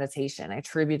 transcendental meditation,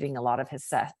 attributing a lot of his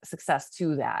success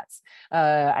to that.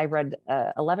 I read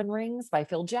 11 Rings by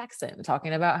Phil Jackson,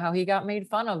 talking about how he got made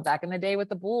fun of back in the day with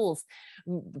the Bulls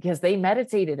because they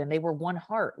meditated and they were one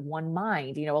heart, one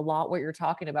mind, a lot what you're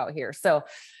talking about here. So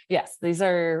yes, these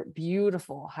are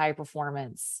beautiful high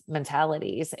performance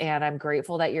mentalities. And I'm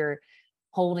grateful that you're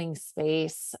holding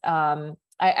space. I'm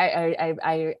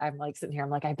like sitting here,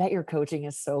 I'm like, I bet your coaching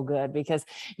is so good because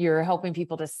you're helping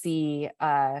people to see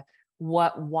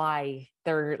why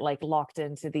they're like locked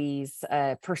into these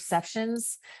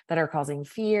perceptions that are causing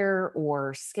fear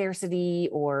or scarcity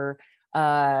or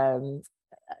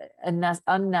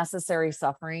unnecessary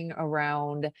suffering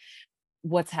around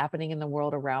what's happening in the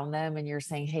world around them. And you're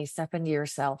saying, hey, step into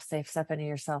yourself, step into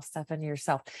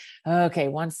yourself. Okay.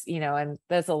 Once, and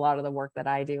that's a lot of the work that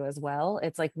I do as well.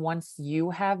 It's like, once you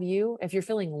have if you're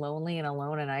feeling lonely and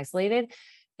alone and isolated,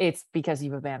 it's because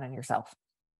you've abandoned yourself.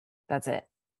 That's it.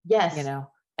 Yes.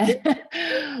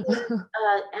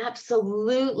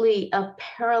 Absolutely a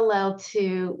parallel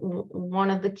to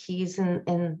one of the keys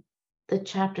in the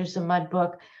chapters of my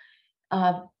book,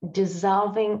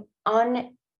 dissolving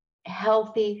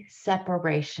unhealthy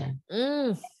separation,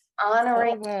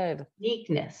 honoring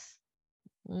uniqueness,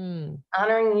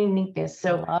 honoring uniqueness.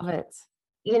 So I love it.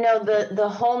 The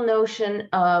whole notion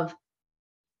of,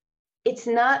 it's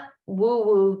not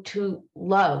woo-woo to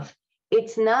love.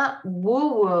 It's not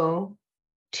woo-woo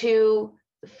to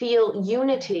feel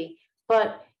unity,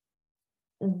 but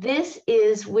this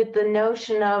is with the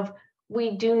notion of,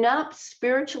 we do not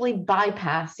spiritually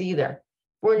bypass either.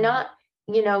 We're not,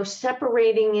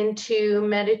 separating into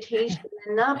meditation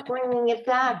and not bringing it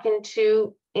back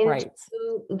into right.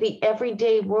 the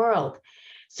everyday world.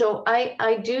 So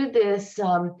I do this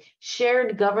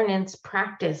shared governance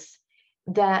practice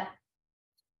that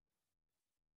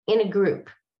in a group.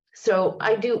 So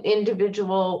I do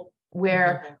individual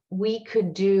where we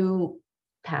could do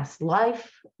past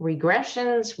life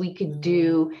regressions. We could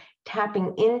do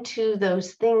tapping into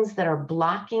those things that are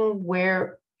blocking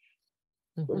where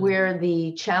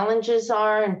the challenges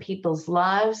are in people's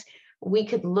lives. We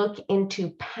could look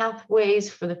into pathways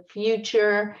for the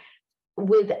future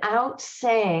without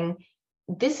saying,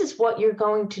 this is what you're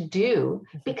going to do,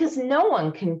 because no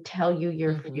one can tell you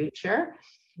your future.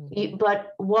 But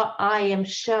what I am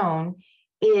shown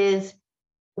is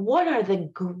what are the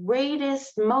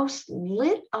greatest, most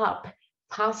lit up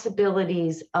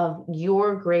possibilities of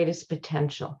your greatest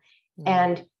potential.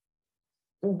 And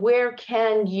where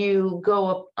can you go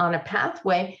up on a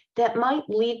pathway that might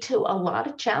lead to a lot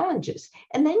of challenges?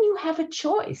 And then you have a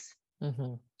choice.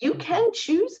 You can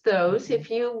choose those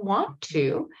if you want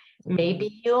to.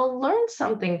 Maybe you'll learn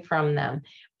something from them.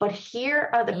 But here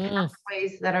are the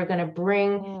pathways that are going to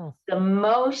bring the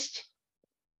most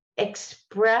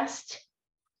expressed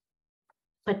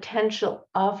potential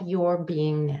of your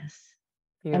beingness.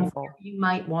 Beautiful. And where you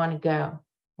might want to go.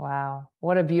 Wow.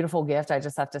 What a beautiful gift. I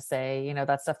just have to say,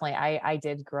 that's definitely, I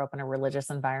did grow up in a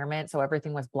religious environment. So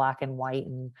everything was black and white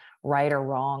and right or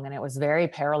wrong. And it was very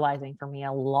paralyzing for me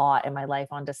a lot in my life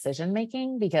on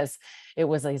decision-making, because it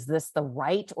was, is this the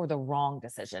right or the wrong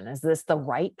decision? Is this the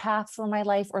right path for my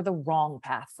life or the wrong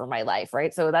path for my life?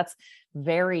 Right. So that's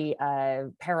very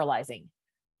paralyzing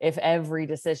if every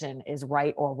decision is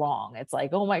right or wrong. It's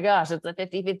like, oh my gosh, it's a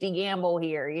 50-50 gamble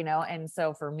here, And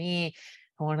so for me,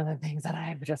 one of the things that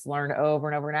I've just learned over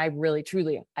and over, and I really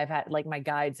truly, I've had, like, my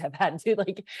guides have had to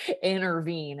like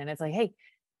intervene, and it's like, hey,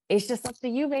 it's just up to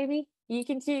you, baby. You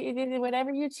can choose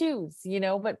whatever you choose,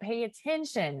 but pay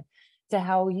attention to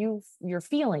how you're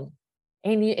feeling.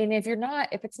 And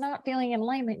if it's not feeling in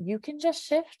alignment, you can just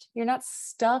shift. You're not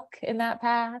stuck in that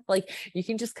path. Like, you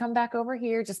can just come back over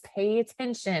here, just pay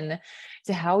attention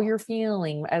to how you're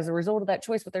feeling as a result of that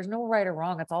choice. But there's no right or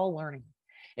wrong. It's all learning.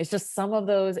 It's just some of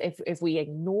those, if we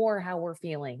ignore how we're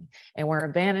feeling and we're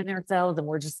abandoning ourselves and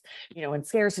we're just, in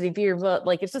scarcity, fear, but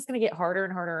like, it's just going to get harder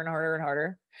and harder and harder and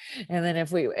harder. And then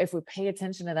if we pay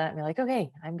attention to that and be like,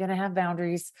 okay, I'm going to have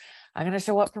boundaries. I'm going to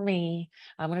show up for me.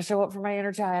 I'm going to show up for my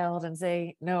inner child and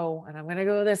say no, and I'm going to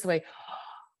go this way.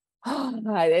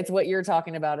 It's what you're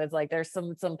talking about. It's like, there's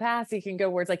some paths you can go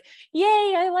where it's like,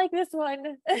 yay, I like this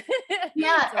one.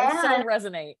 Yeah. so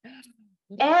resonate.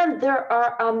 And there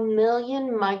are a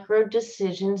million micro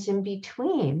decisions in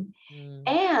between.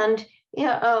 And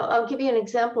I'll give you an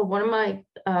example. One of my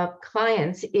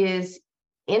clients is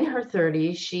in her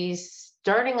 30s. She's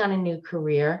starting on a new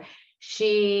career.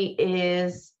 She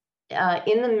is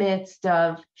in the midst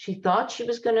of, she thought she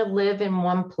was going to live in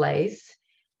one place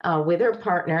with her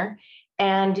partner,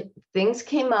 and things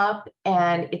came up,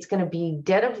 and it's going to be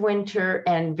dead of winter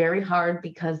and very hard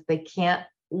because they can't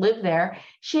live there.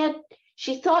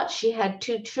 She thought she had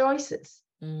two choices.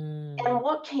 And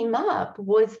what came up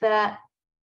was that,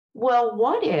 well,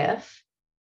 what if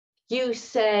you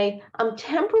say, I'm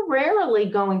temporarily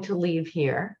going to leave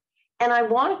here and I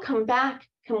want to come back.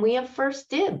 Can we have first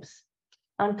dibs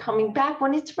on coming back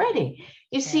when it's ready?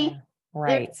 You see,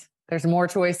 right. There's more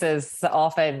choices,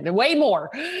 often, way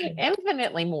more,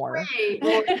 infinitely more. Way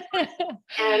more.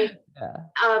 And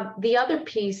the other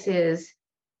piece is,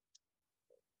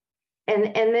 and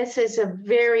this is a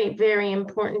very, very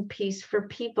important piece for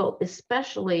people,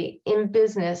 especially in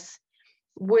business,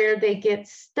 where they get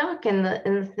stuck in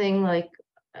the thing, like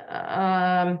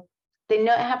they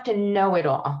have to know it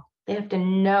all. They have to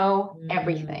know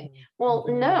everything. Well,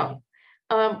 no,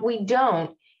 we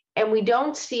don't. And we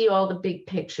don't see all the big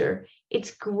picture.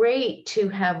 It's great to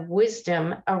have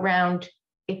wisdom around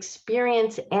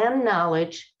experience and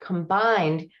knowledge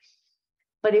combined.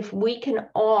 But if we can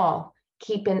all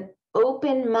keep an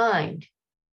open mind,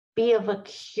 be of a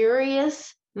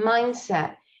curious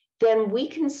mindset, then we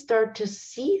can start to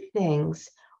see things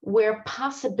where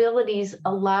possibilities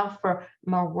allow for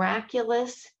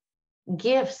miraculous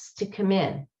gifts to come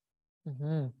in.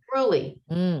 Truly,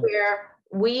 where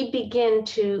we begin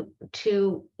to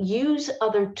use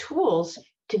other tools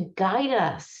to guide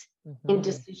us in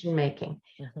decision making.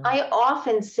 I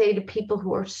often say to people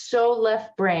who are so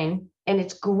left brain, and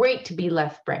it's great to be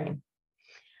left brain,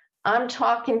 I'm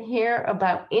talking here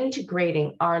about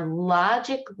integrating our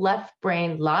logical left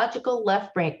brain,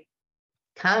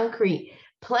 concrete,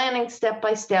 planning step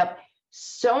by step,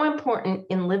 so important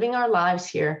in living our lives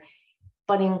here,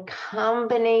 but in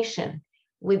combination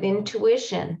with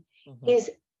intuition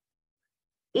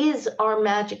is our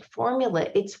magic formula.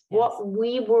 It's what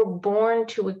we were born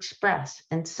to express.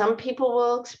 And some people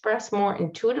will express more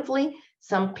intuitively,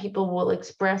 some people will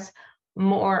express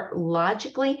more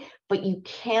logically, but you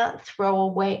can't throw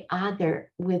away either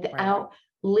without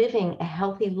living a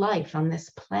healthy life on this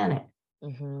planet.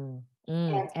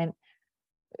 And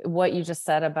what you just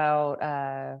said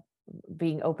about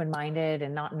being open-minded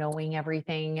and not knowing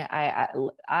everything,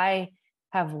 I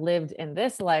have lived in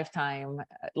this lifetime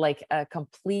like a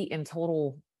complete and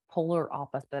total polar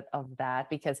opposite of that,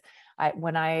 because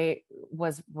when I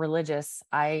was religious,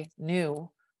 I knew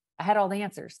I had all the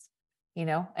answers.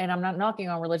 And I'm not knocking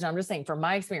on religion. I'm just saying, from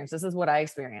my experience, this is what I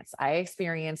experienced. I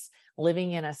experienced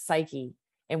living in a psyche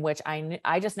in which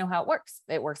I just know how it works.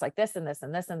 It works like this and this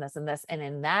and this and this and this. And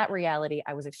in that reality,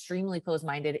 I was extremely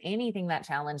closed-minded. Anything that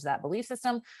challenged that belief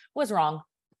system was wrong.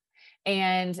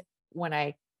 And when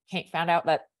I found out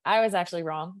that I was actually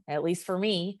wrong, at least for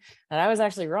me, that I was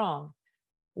actually wrong,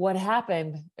 what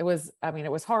happened, it was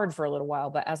hard for a little while,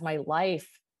 but as my life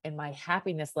and my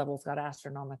happiness levels got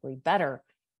astronomically better,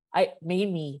 it made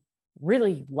me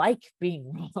really like being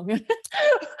wrong.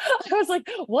 I was like,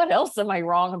 what else am I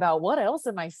wrong about? What else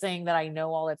am I saying that I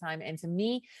know all the time? And to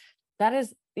me, that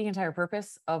is the entire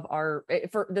purpose of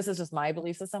this is just my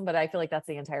belief system, but I feel like that's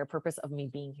the entire purpose of me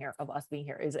being here, of us being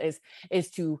here, is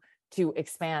to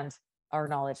expand our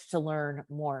knowledge, to learn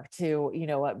more,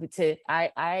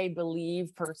 I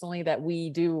believe personally that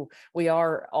we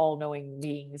are all knowing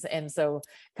beings. And so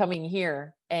coming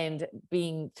here and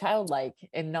being childlike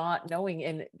and not knowing,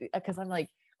 and because I'm like,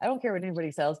 I don't care what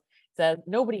anybody says,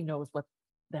 nobody knows what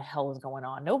the hell is going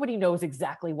on. Nobody knows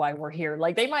exactly why we're here.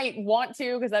 Like they might want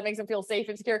to, because that makes them feel safe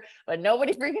and secure, but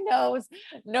nobody freaking knows.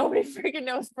 Nobody freaking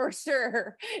knows for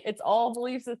sure. It's all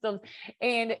belief systems.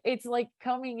 And it's like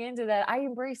coming into that. I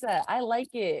embrace that. I like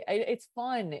it. It's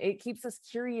fun. It keeps us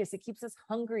curious. It keeps us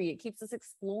hungry. It keeps us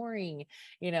exploring,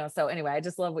 So anyway, I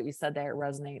just love what you said there. It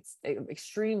resonates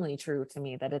extremely true to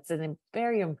me, that it's a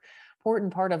very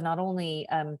important part of not only,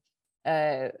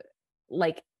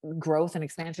 like growth and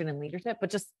expansion and leadership, but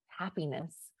just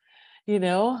happiness,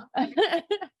 Yeah.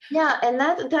 And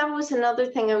that was another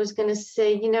thing I was going to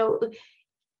say,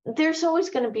 there's always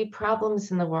going to be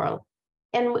problems in the world,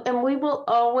 and we will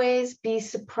always be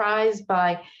surprised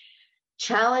by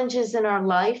challenges in our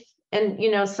life. And,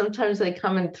 sometimes they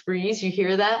come in threes, you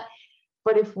hear that.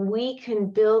 But if we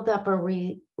can build up a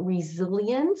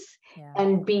resilience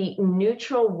and be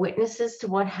neutral witnesses to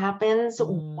what happens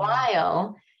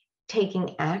while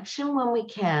taking action when we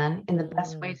can in the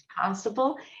best ways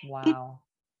possible. Wow.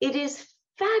 It is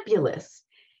fabulous.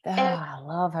 I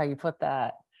love how you put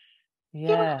that.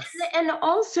 Yes. And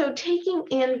also taking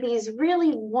in these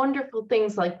really wonderful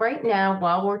things, like right now,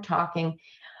 while we're talking,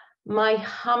 my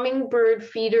hummingbird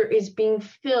feeder is being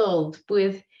filled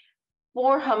with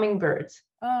 4 hummingbirds.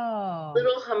 Oh.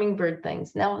 Little hummingbird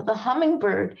things. Now, the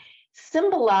hummingbird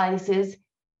symbolizes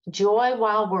joy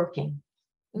while working.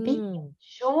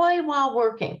 Joy while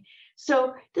working.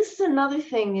 So this is another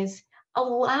thing, is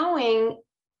allowing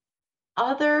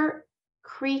other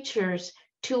creatures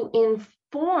to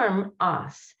inform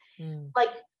us.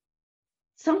 Like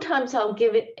sometimes I'll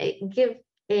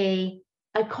I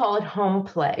call it home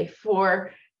play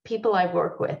for people I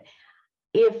work with.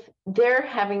 If they're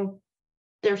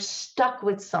stuck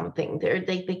with something,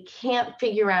 they can't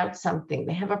figure out something,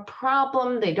 they have a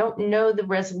problem they don't know the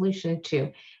resolution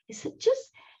to, I said, just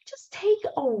take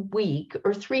a week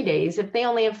or 3 days, if they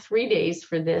only have 3 days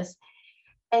for this,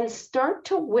 and start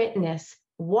to witness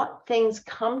what things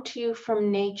come to you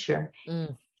from nature,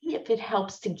 if it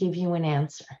helps to give you an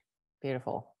answer.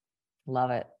 Beautiful.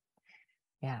 Love it.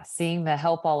 Yeah. Seeing the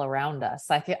help all around us.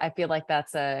 I feel like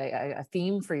that's a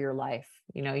theme for your life.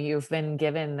 You've been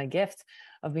given the gift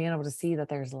of being able to see that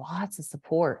there's lots of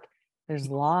support. There's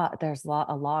a lot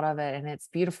of it. And it's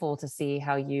beautiful to see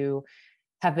how you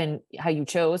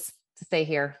chose to stay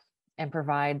here and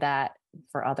provide that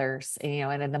for others,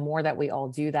 and then the more that we all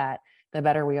do that, the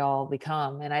better we all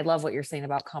become. And I love what you're saying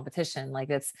about competition. Like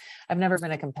I've never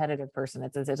been a competitive person.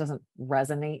 It doesn't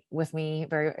resonate with me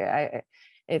very,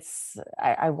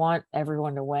 I want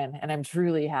everyone to win, and I'm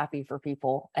truly happy for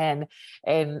people. And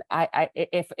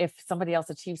if somebody else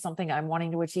achieves something I'm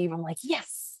wanting to achieve, I'm like,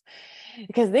 yes,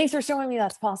 because thanks for showing me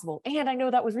that's possible. And I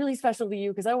know that was really special to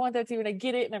you because I want that too. And I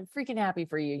get it. And I'm freaking happy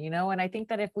for you, and I think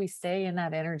that if we stay in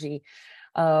that energy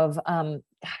of,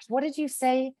 what did you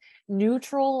say?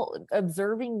 Neutral,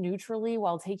 observing neutrally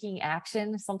while taking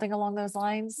action, something along those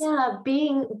lines. Yeah.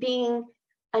 Being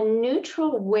a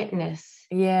neutral witness.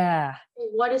 Yeah.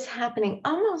 What is happening?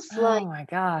 Almost like, oh my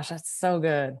gosh, that's so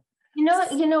good.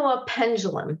 A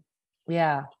pendulum.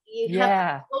 Yeah. You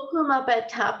have the fulcrum up at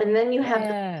top, and then you have the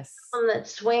pendulum that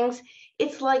swings.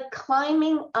 It's like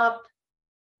climbing up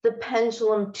the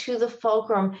pendulum to the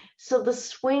fulcrum, so the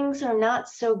swings are not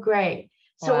so great.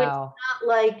 So it's not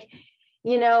like,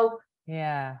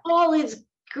 all is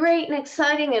great and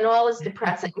exciting and all is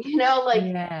depressing,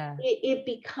 it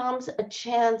becomes a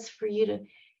chance for you to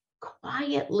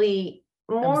quietly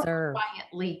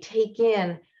take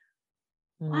in,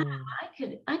 wow,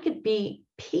 I could be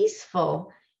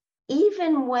peaceful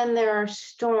even when there are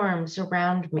storms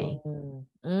around me.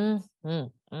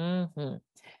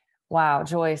 Wow,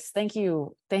 Joyce, thank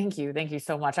you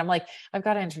so much. I'm like, I've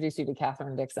got to introduce you to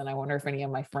Catherine Dixon. I wonder if any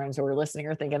of my friends who are listening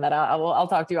are thinking that. I'll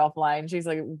talk to you offline. She's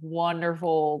a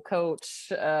wonderful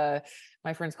coach.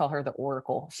 My friends call her the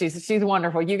Oracle. She's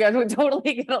wonderful. You guys would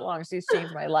totally get along. She's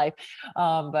changed my life.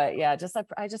 But yeah,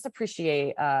 I just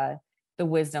appreciate the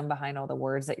wisdom behind all the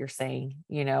words that you're saying.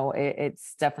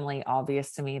 It's definitely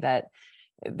obvious to me that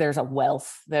there's a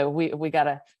wealth that we got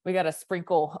a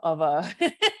sprinkle of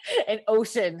an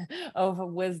ocean of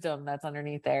wisdom that's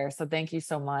underneath there. So thank you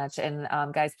so much. And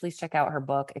guys, please check out her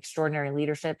book, Extraordinary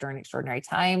Leadership During Extraordinary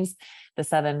Times, the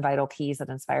 7 Vital Keys That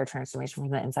Inspire Transformation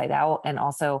from the Inside Out. And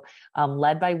also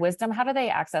Led by Wisdom. How do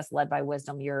they access Led by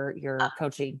Wisdom, your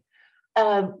coaching?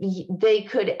 They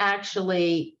could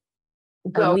actually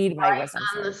go right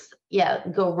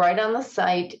on the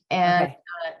site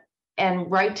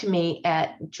and write to me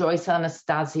at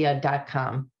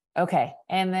joyceanastasia.com. Okay.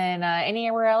 And then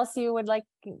anywhere else you would like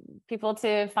people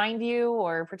to find you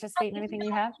or participate in anything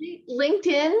you have?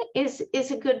 LinkedIn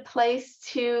is a good place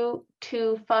to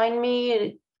find me.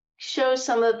 It shows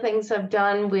some of the things I've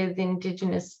done with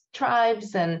Indigenous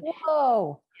tribes, and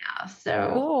Whoa. yeah,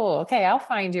 so Cool. Okay. I'll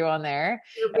find you on there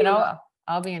and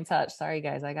I'll be in touch. Sorry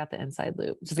guys. I got the inside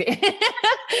loop.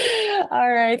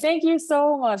 All right. Thank you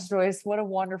so much, Joyce. What a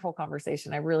wonderful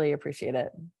conversation. I really appreciate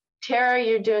it. Tara,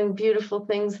 you're doing beautiful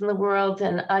things in the world,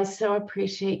 and I so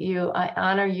appreciate you. I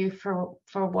honor you for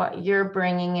what you're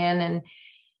bringing in, and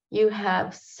you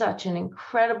have such an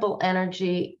incredible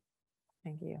energy.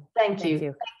 Thank you. Thank you. Thank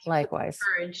you. Likewise.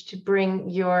 Courage to bring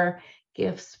your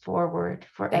gifts forward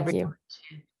for everyone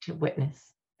to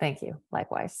witness. Thank you.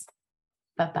 Likewise.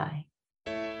 Bye-bye.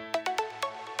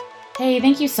 Hey,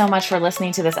 thank you so much for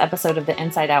listening to this episode of the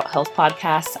Inside Out Health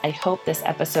Podcast. I hope this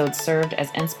episode served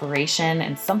as inspiration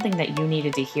and something that you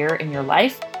needed to hear in your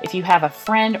life. If you have a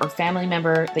friend or family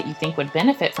member that you think would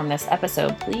benefit from this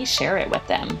episode, please share it with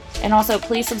them. And also,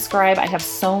 please subscribe. I have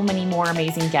so many more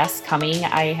amazing guests coming.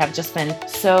 I have just been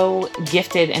so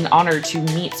gifted and honored to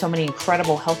meet so many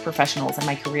incredible health professionals in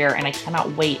my career, and I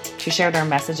cannot wait to share their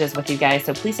messages with you guys.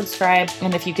 So please subscribe.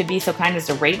 And if you could be so kind as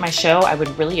to rate my show, I would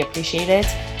really appreciate it.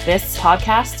 This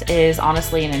podcast is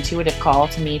honestly an intuitive call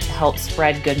to me to help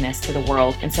spread goodness to the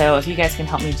world. And so if you guys can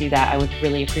help me do that, I would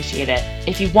really appreciate it.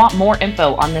 If you want more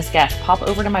info on this guest, pop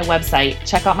over to my website,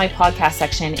 check out my podcast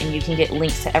section, and you can get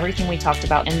links to everything we talked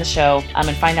about in the show and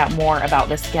find out more about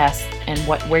this guest and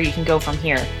where you can go from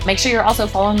here. Make sure you're also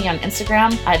following me on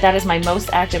Instagram. That is my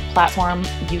most active platform.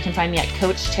 You can find me at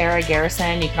Coach Tara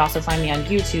Garrison. You can also find me on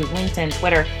YouTube, LinkedIn,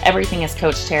 Twitter. Everything is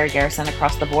Coach Tara Garrison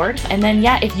across the board. And then,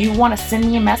 if you want to send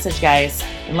me a message, guys,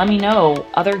 and let me know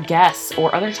other guests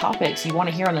or other topics you want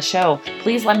to hear on the show,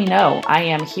 please let me know. I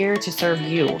am here to serve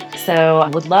you. So I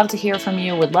would love to hear from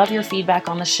you, would love your feedback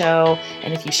on the show.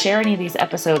 And if you share any of these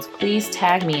episodes, please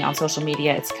tag me on social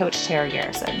media. It's Coach Tara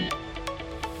Garrison.